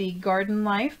pages with the Garden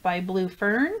Life by Blue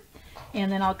Fern,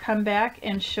 and then I'll come back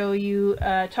and show you,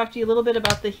 talk to you a little bit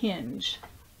about the Hinge.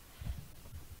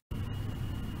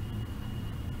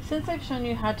 Since I've shown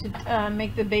you how to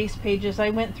make the base pages, I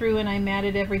went through and I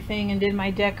matted everything and did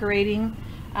my decorating.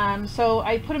 So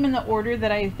I put them in the order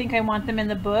that I think I want them in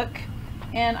the book,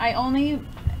 and I only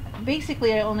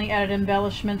added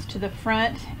embellishments to the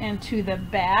front and to the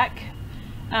back,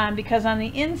 because on the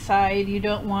inside you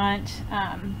don't want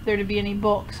there to be any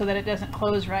bulk so that it doesn't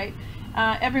close right.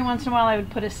 Every once in a while I would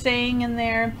put a saying in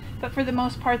there, but for the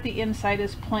most part the inside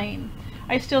is plain.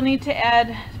 I still need to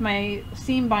add my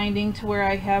seam binding to where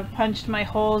I have punched my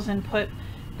holes and put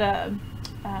the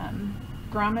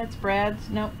grommets,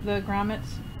 the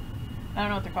grommets, I don't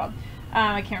know what they're called.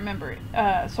 I can't remember.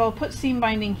 So I'll put seam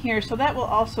binding here, so that will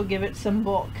also give it some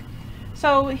bulk.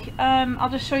 So I'll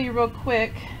just show you real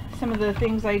quick some of the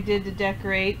things I did to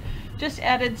decorate. Just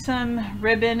added some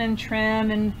ribbon and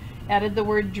trim and added the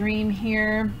word dream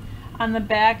here. On the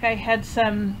back I had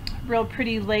some real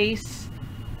pretty lace.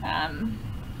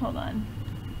 Hold on.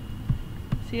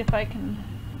 See if I can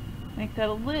make that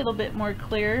a little bit more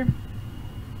clear.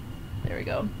 There we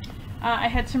go. I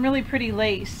had some really pretty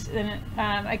lace, and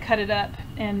I cut it up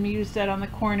and used that on the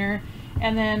corner,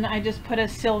 and then I just put a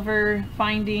silver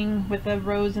finding with a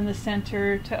rose in the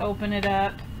center to open it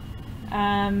up.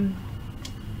 On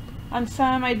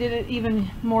some I did it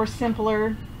even more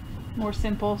simple,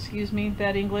 excuse me,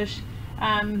 bad English.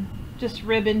 Just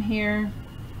ribbon here,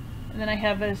 and then I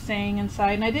have a saying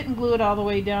inside, and I didn't glue it all the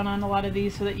way down on a lot of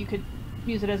these so that you could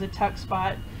use it as a tuck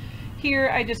spot.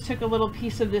 Here I just took a little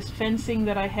piece of this fencing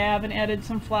that I have and added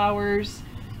some flowers.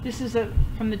 This is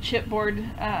from the chipboard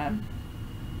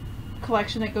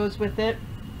collection that goes with it.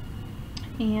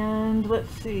 And let's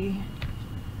see,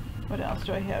 what else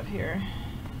do I have here?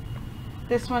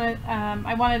 This one,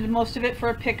 I wanted most of it for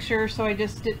a picture, so I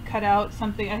just cut out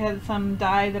something. I had some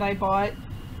dye that I bought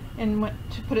and went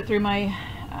to put it through my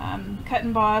cut and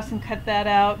emboss and cut that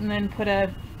out, and then put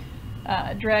a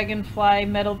dragonfly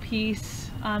metal piece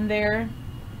on there.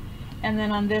 And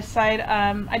then on this side,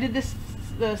 I did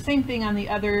the same thing on the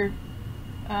other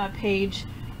page.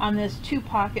 On this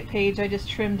 2-pocket page, I just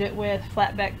trimmed it with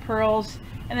flat back pearls,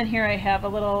 and then here I have a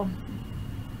little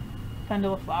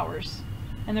bundle of flowers,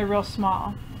 and they're real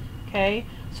small. Okay,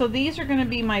 so these are going to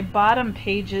be my bottom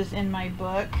pages in my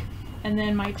book, and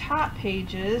then my top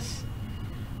pages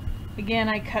Again,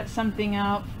 I cut something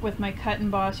out with my cut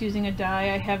and boss using a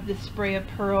die. I have this spray of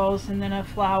pearls and then a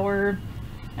flower.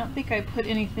 I don't think I put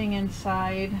anything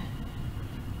inside.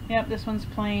 Yep, this one's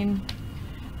plain.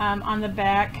 On the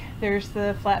back, there's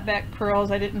the flat back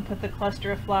pearls. I didn't put the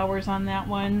cluster of flowers on that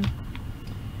one.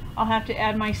 I'll have to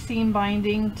add my seam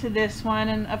binding to this one,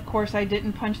 and of course I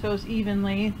didn't punch those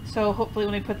evenly, so hopefully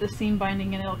when I put the seam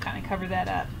binding in, it'll kind of cover that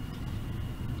up.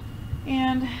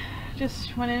 And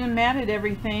just went in and matted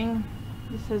everything.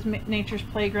 This says Nature's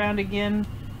Playground again.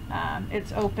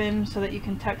 It's open so that you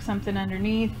can tuck something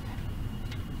underneath.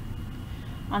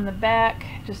 On the back,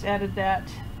 just added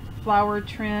that flower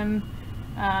trim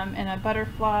and a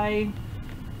butterfly.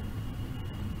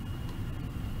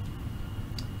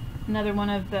 Another one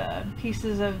of the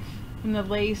pieces from the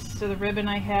lace or the ribbon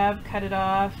I have, cut it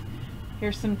off.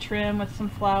 Here's some trim with some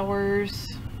flowers.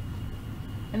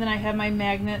 And then I have my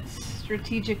magnets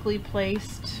strategically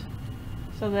placed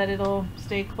so that it'll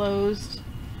stay closed.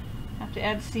 I have to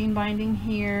add seam binding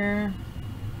here.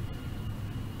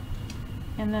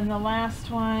 And then the last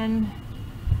one,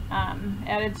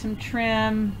 added some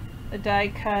trim, a die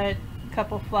cut, a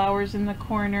couple flowers in the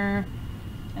corner,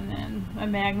 and then a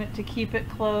magnet to keep it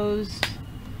closed,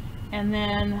 and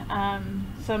then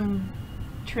some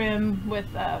trim with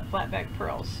flat back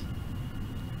pearls.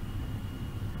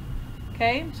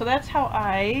 Okay, so that's how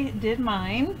I did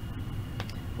mine.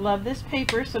 Love this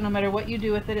paper, so no matter what you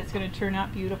do with it, it's going to turn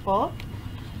out beautiful.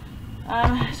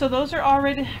 So those are all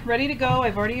ready to go.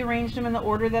 I've already arranged them in the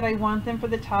order that I want them for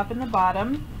the top and the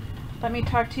bottom. Let me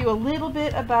talk to you a little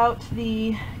bit about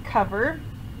the cover.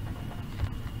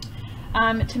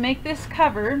 To make this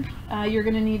cover, you're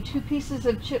going to need 2 pieces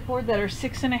of chipboard that are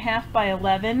 6.5 by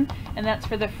 11, and that's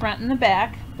for the front and the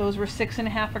back. Those were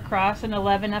 6.5 across and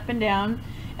 11 up and down.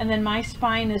 And then my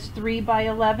spine is 3 by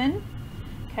 11.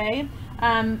 Okay.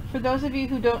 For those of you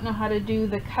who don't know how to do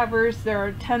the covers, there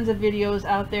are tons of videos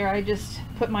out there. I just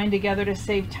put mine together to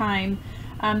save time.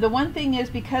 The one thing is,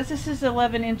 because this is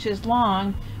 11 inches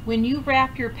long, when you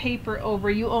wrap your paper over,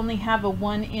 you only have a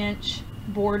 1-inch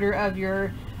border of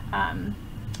your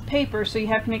paper, so you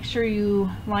have to make sure you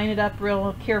line it up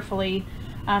real carefully.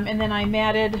 And then I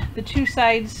matted the 2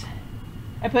 sides.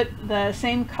 I put the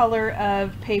same color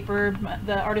of paper,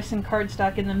 the artisan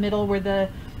cardstock, in the middle where the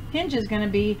hinge is going to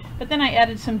be, but then I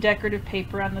added some decorative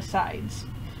paper on the sides.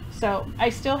 So I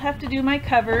still have to do my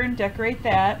cover and decorate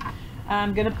that.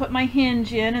 I'm going to put my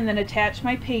hinge in and then attach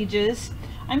my pages.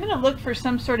 I'm going to look for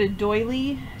some sort of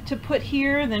doily to put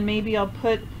here, then maybe I'll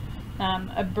put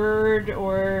a bird,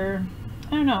 or I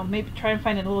don't know, maybe try and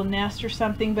find a little nest or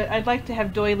something, but I'd like to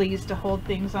have doilies to hold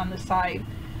things on the side.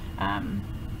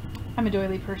 I'm a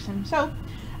doily person. So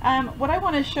what I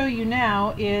want to show you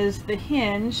now is the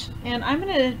hinge, and I'm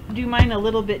going to do mine a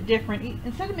little bit different.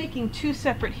 Instead of making 2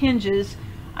 separate hinges,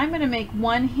 I'm going to make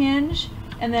 1 hinge,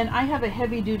 and then I have a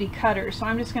heavy-duty cutter, so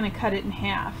I'm just going to cut it in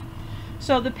half.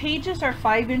 So the pages are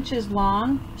 5 inches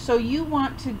long, so you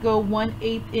want to go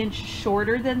 1/8 inch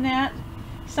shorter than that.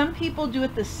 Some people do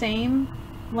it the same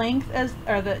length as,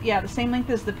 or the same length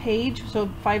as the page, so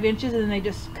 5 inches, and then they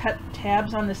just cut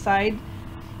tabs on the side.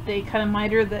 They kind of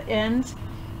miter the ends.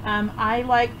 I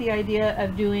like the idea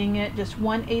of doing it just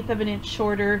 1/8 of an inch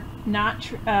shorter, not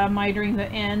mitering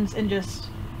the ends, and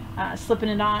just slipping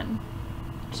it on.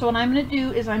 So what I'm going to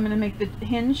do is I'm going to make the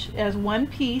hinge as 1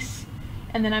 piece,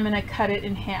 and then I'm going to cut it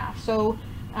in half. So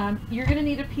you're going to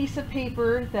need a piece of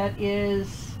paper that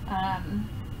is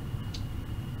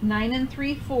 9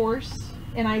 3/4,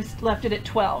 and I left it at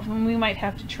 12, and we might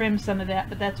have to trim some of that,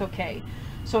 but that's okay.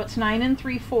 So it's 9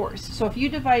 3/4. So if you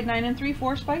divide 9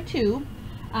 3/4 by 2,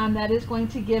 that is going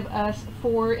to give us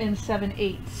 4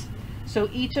 7/8. So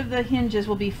each of the hinges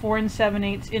will be 4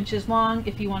 7/8 inches long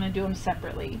if you want to do them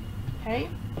separately. Okay.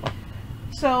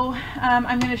 So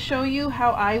I'm going to show you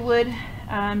how I would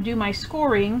do my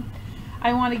scoring.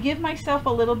 I want to give myself a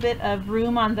little bit of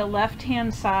room on the left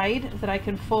hand side that I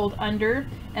can fold under,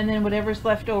 and then whatever's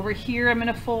left over here I'm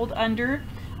going to fold under.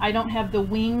 I don't have the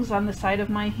wings on the side of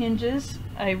my hinges.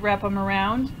 I wrap them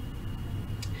around.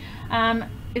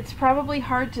 It's probably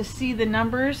hard to see the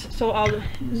numbers, so I'll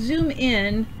zoom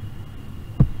in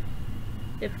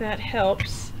if that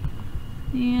helps.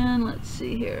 And let's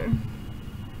see here.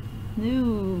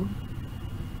 Ooh,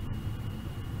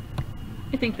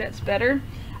 I think that's better.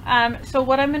 So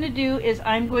what I'm going to do is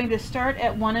I'm going to start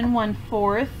at 1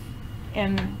 1/4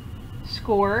 and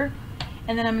score,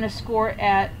 and then I'm going to score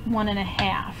at 1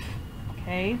 1/2.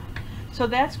 Okay, so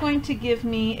that's going to give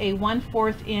me a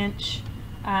 1/4 inch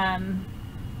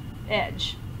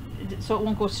edge, so it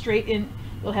won't go straight in.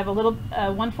 You'll have a little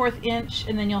 1/4 inch,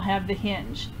 and then you'll have the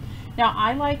hinge. Now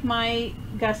I like my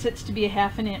gussets to be a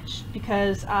 1/2 inch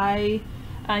because I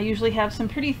usually have some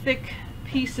pretty thick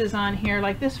pieces on here.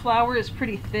 Like this flower is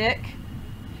pretty thick,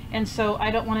 and so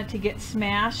I don't want it to get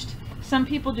smashed. Some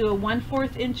people do a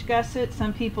 1/4 inch gusset,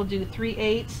 some people do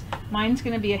 3/8. Mine's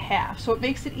going to be a 1/2, so it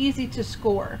makes it easy to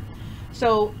score.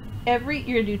 So you're going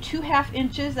to do 2 1/2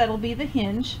 inches, that'll be the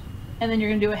hinge, and then you're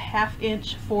going to do a 1/2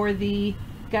 inch for the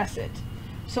gusset.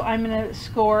 So I'm going to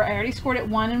score, I already scored at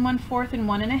 1 1/4 and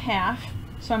 1 1/2.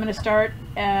 So I'm going to start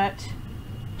at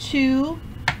 2,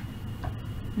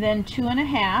 then 2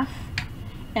 1/2,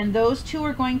 and those 2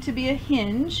 are going to be a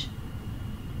hinge.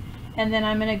 And then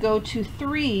I'm going to go to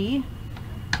 3,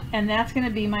 and that's going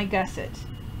to be my gusset.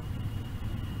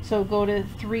 So go to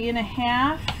 3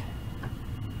 1/2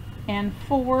 and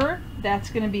 4, that's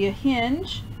going to be a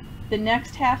hinge. The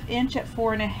next 1/2 inch at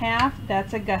 4 1/2,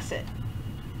 that's a gusset.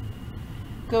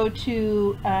 Go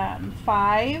to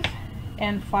 5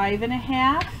 and 5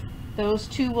 1/2, those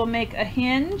 2 will make a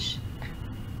hinge.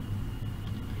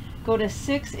 Go to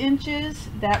 6 inches,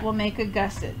 that will make a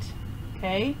gusset.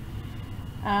 Okay,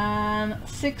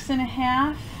 6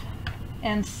 1/2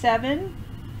 and 7,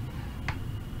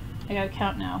 I gotta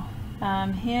count now.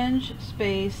 Hinge,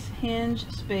 space, hinge,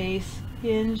 space,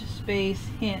 hinge, space,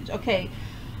 hinge. Okay,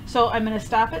 so I'm going to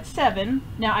stop at 7.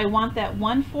 Now I want that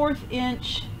 1/4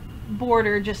 inch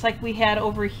border just like we had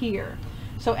over here.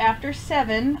 So after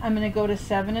 7, I'm going to go to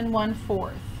 7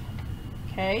 1/4.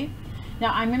 Okay,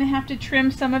 now I'm going to have to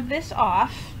trim some of this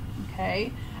off.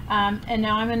 Okay, and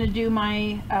now I'm going to do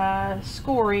my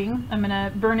scoring. I'm going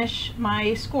to burnish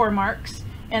my score marks,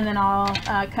 and then I'll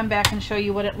come back and show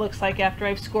you what it looks like after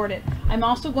I've scored it. I'm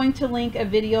also going to link a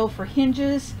video for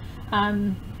hinges.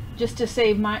 Just to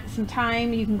save some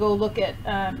time, you can go look at,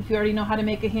 if you already know how to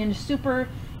make a hinge, super.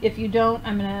 If you don't,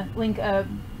 I'm going to link a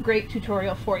great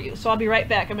tutorial for you. So I'll be right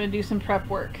back. I'm going to do some prep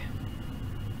work.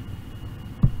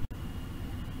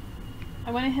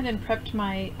 I went ahead and prepped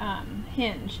my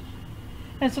hinge.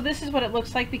 And so this is what it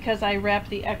looks like because I wrapped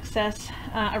the excess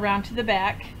around to the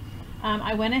back.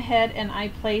 I went ahead and I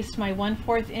placed my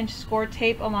 1/4 inch score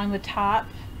tape along the top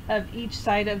of each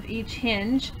side of each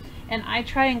hinge, and I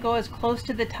try and go as close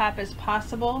to the top as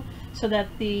possible so that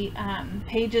the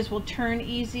pages will turn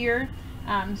easier.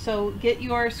 So get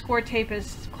your score tape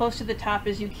as close to the top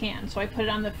as you can. So I put it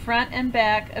on the front and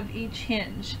back of each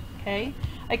hinge. Okay,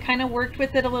 I kind of worked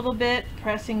with it a little bit,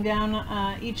 pressing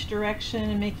down each direction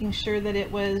and making sure that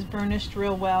it was burnished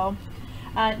real well.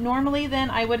 Normally then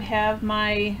I would have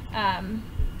my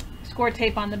score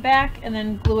tape on the back and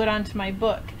then glue it onto my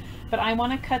book, but I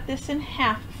want to cut this in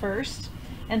half first.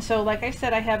 And so like I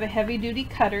said, I have a heavy-duty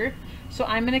cutter, so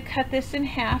I'm going to cut this in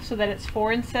half so that it's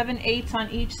 4 7/8 on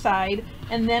each side,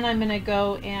 and then I'm going to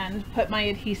go and put my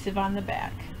adhesive on the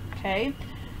back. Okay,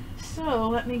 so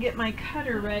let me get my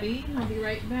cutter ready. I'll be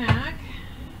right back.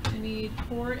 I need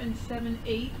 4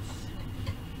 7/8.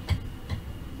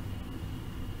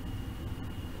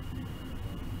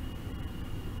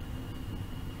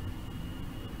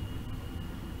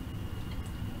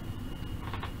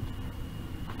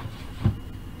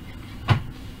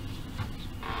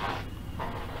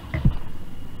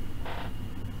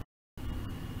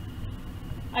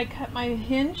 I cut my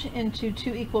hinge into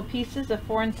 2 equal pieces of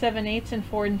 4 7/8 and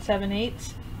 4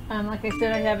 7/8. Like I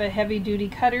said, I have a heavy-duty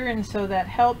cutter, and so that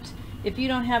helped. If you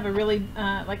don't have a really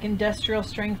like industrial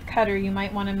strength cutter, you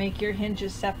might want to make your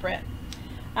hinges separate.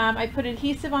 I put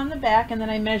adhesive on the back, and then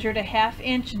I measured a 1/2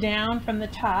 inch down from the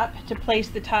top to place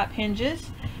the top hinges,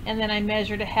 and then I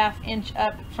measured a 1/2 inch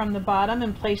up from the bottom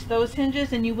and placed those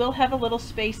hinges, and you will have a little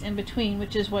space in between,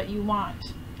 which is what you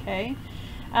want. Okay.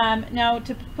 Now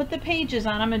to put the pages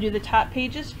on, I'm going to do the top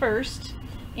pages first,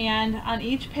 and on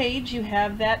each page you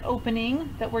have that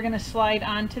opening that we're going to slide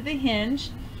onto the hinge.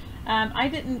 I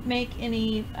didn't make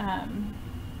any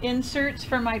inserts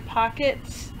for my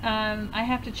pockets. I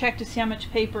have to check to see how much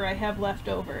paper I have left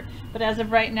over, but as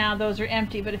of right now those are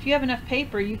empty. But if you have enough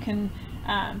paper, you can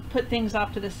put things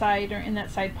off to the side or in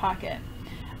that side pocket.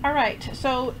 Alright,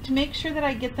 so to make sure that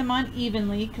I get them on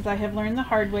evenly, because I have learned the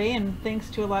hard way, and thanks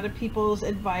to a lot of people's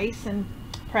advice and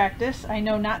practice, I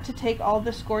know not to take all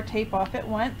the score tape off at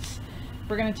once.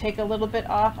 We're going to take a little bit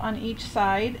off on each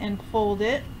side and fold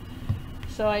it.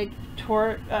 So I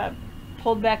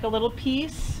pulled back a little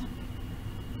piece,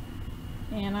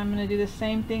 and I'm going to do the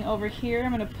same thing over here.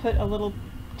 I'm going to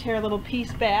tear a little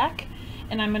piece back,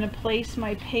 and I'm going to place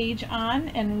my page on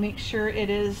and make sure it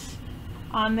is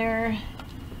on there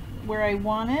where I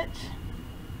want it.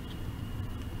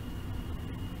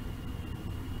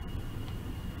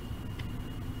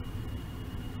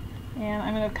 And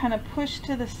I'm going to kind of push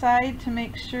to the side to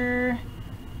make sure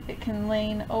it can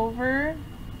lane over,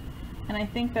 and I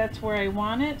think that's where I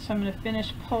want it, so I'm going to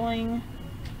finish pulling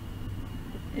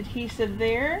adhesive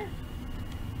there,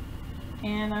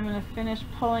 and I'm going to finish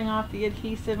pulling off the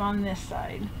adhesive on this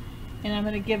side, and I'm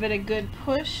going to give it a good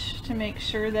push to make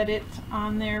sure that it's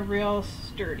on there real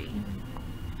sturdy.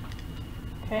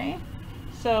 Okay,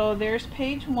 so there's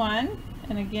page 1,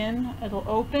 and again it'll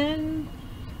open,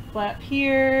 flap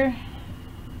here,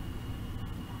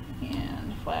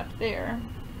 and flap there.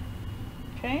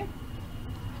 Okay.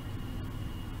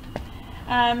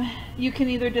 You can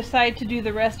either decide to do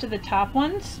the rest of the top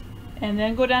ones and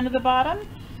then go down to the bottom.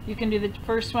 You can do the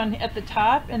first one at the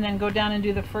top and then go down and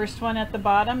do the first one at the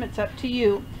bottom. It's up to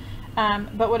you.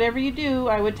 But whatever you do,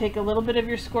 I would take a little bit of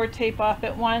your score tape off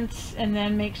at once and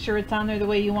then make sure it's on there the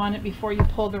way you want it before you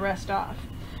pull the rest off.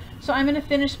 So I'm going to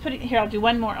finish putting, here I'll do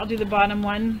one more. I'll do the bottom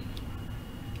one.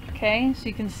 Okay, so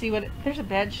you can see what, there's a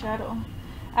bad shadow.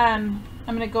 I'm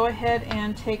going to go ahead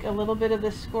and take a little bit of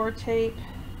the score tape.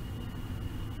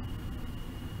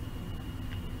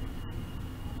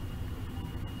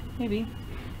 Maybe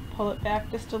pull it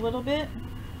back just a little bit.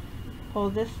 Pull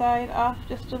this side off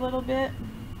just a little bit.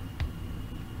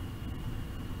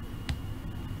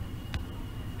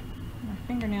 My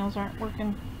fingernails aren't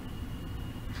working.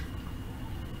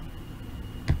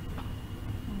 Oh,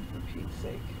 for Pete's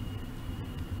sake.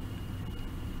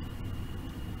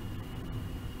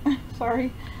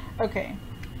 Sorry. Okay.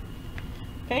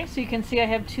 Okay, so you can see I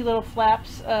have 2 little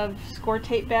flaps of score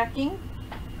tape backing.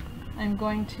 I'm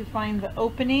going to find the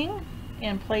opening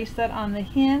and place that on the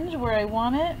hinge where I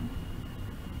want it.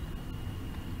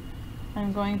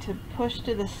 I'm going to push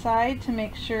to the side to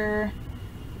make sure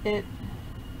it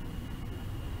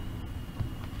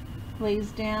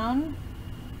lays down.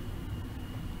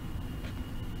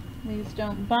 These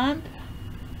don't bump.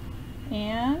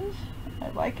 And I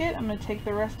like it. I'm going to take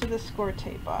the rest of the score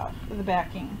tape off, the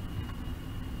backing.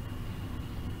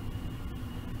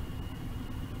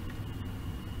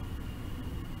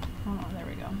 Oh, there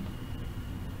we go.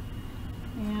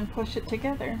 And push it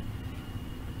together.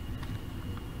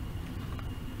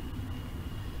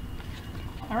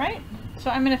 Alright,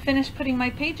 so I'm going to finish putting my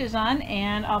pages on,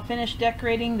 and I'll finish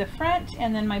decorating the front,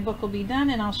 and then my book will be done,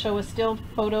 and I'll show a still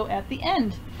photo at the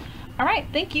end. Alright,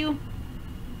 thank you.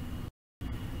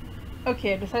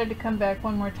 Okay, I decided to come back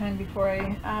one more time before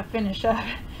I finish up.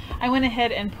 I went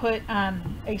ahead and put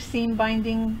a seam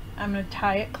binding. I'm going to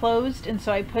tie it closed, and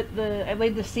so I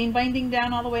laid the seam binding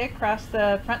down all the way across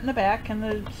the front and the back and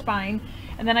the spine,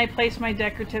 and then I placed my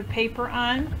decorative paper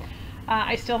on.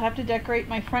 I still have to decorate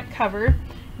my front cover,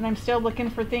 and I'm still looking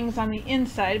for things on the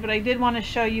inside, but I did want to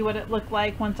show you what it looked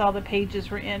like once all the pages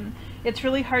were in. It's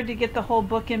really hard to get the whole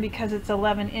book in because it's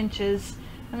 11 inches.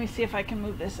 Let me see if I can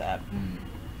move this up.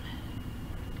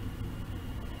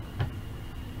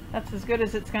 That's as good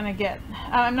as it's going to get.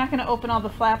 I'm not going to open all the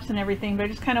flaps and everything, but I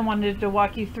just kind of wanted to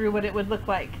walk you through what it would look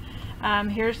like.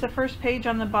 Here's the first page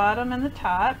on the bottom and the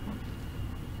top.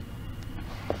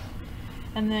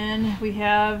 And then we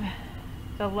have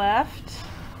the left.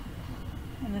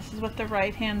 And this is what the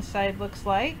right hand side looks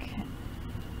like.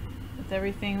 With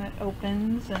everything that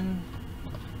opens and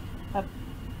up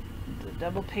the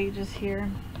double pages here.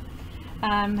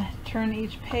 Turn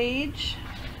each page.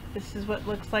 This is what it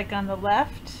looks like on the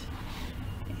left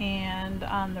and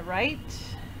on the right.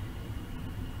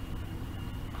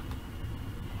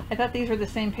 I thought these were the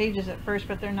same pages at first,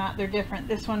 but they're not. They're different.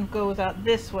 This one goes out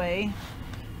this way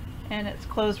and it's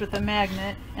closed with a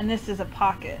magnet, and this is a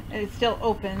pocket. It still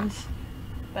opens,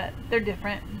 but they're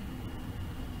different.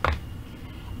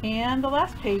 And the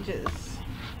last pages.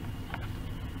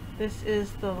 This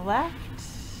is the left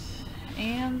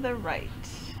and the right.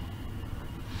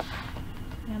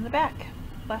 And the back,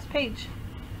 last page.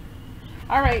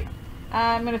 Alright,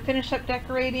 I'm going to finish up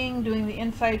decorating, doing the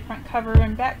inside front cover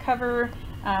and back cover.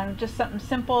 Just something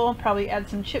simple, probably add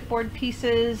some chipboard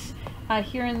pieces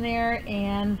here and there,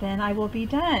 and then I will be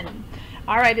done.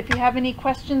 Alright, if you have any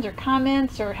questions or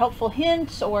comments or helpful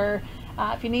hints, or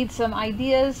if you need some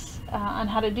ideas on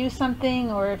how to do something,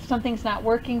 or if something's not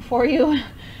working for you,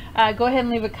 go ahead and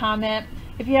leave a comment.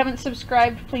 If you haven't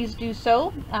subscribed, please do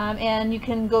so, and you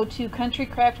can go to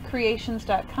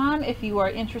countrycraftcreations.com if you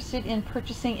are interested in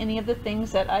purchasing any of the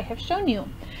things that I have shown you.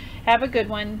 Have a good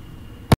one.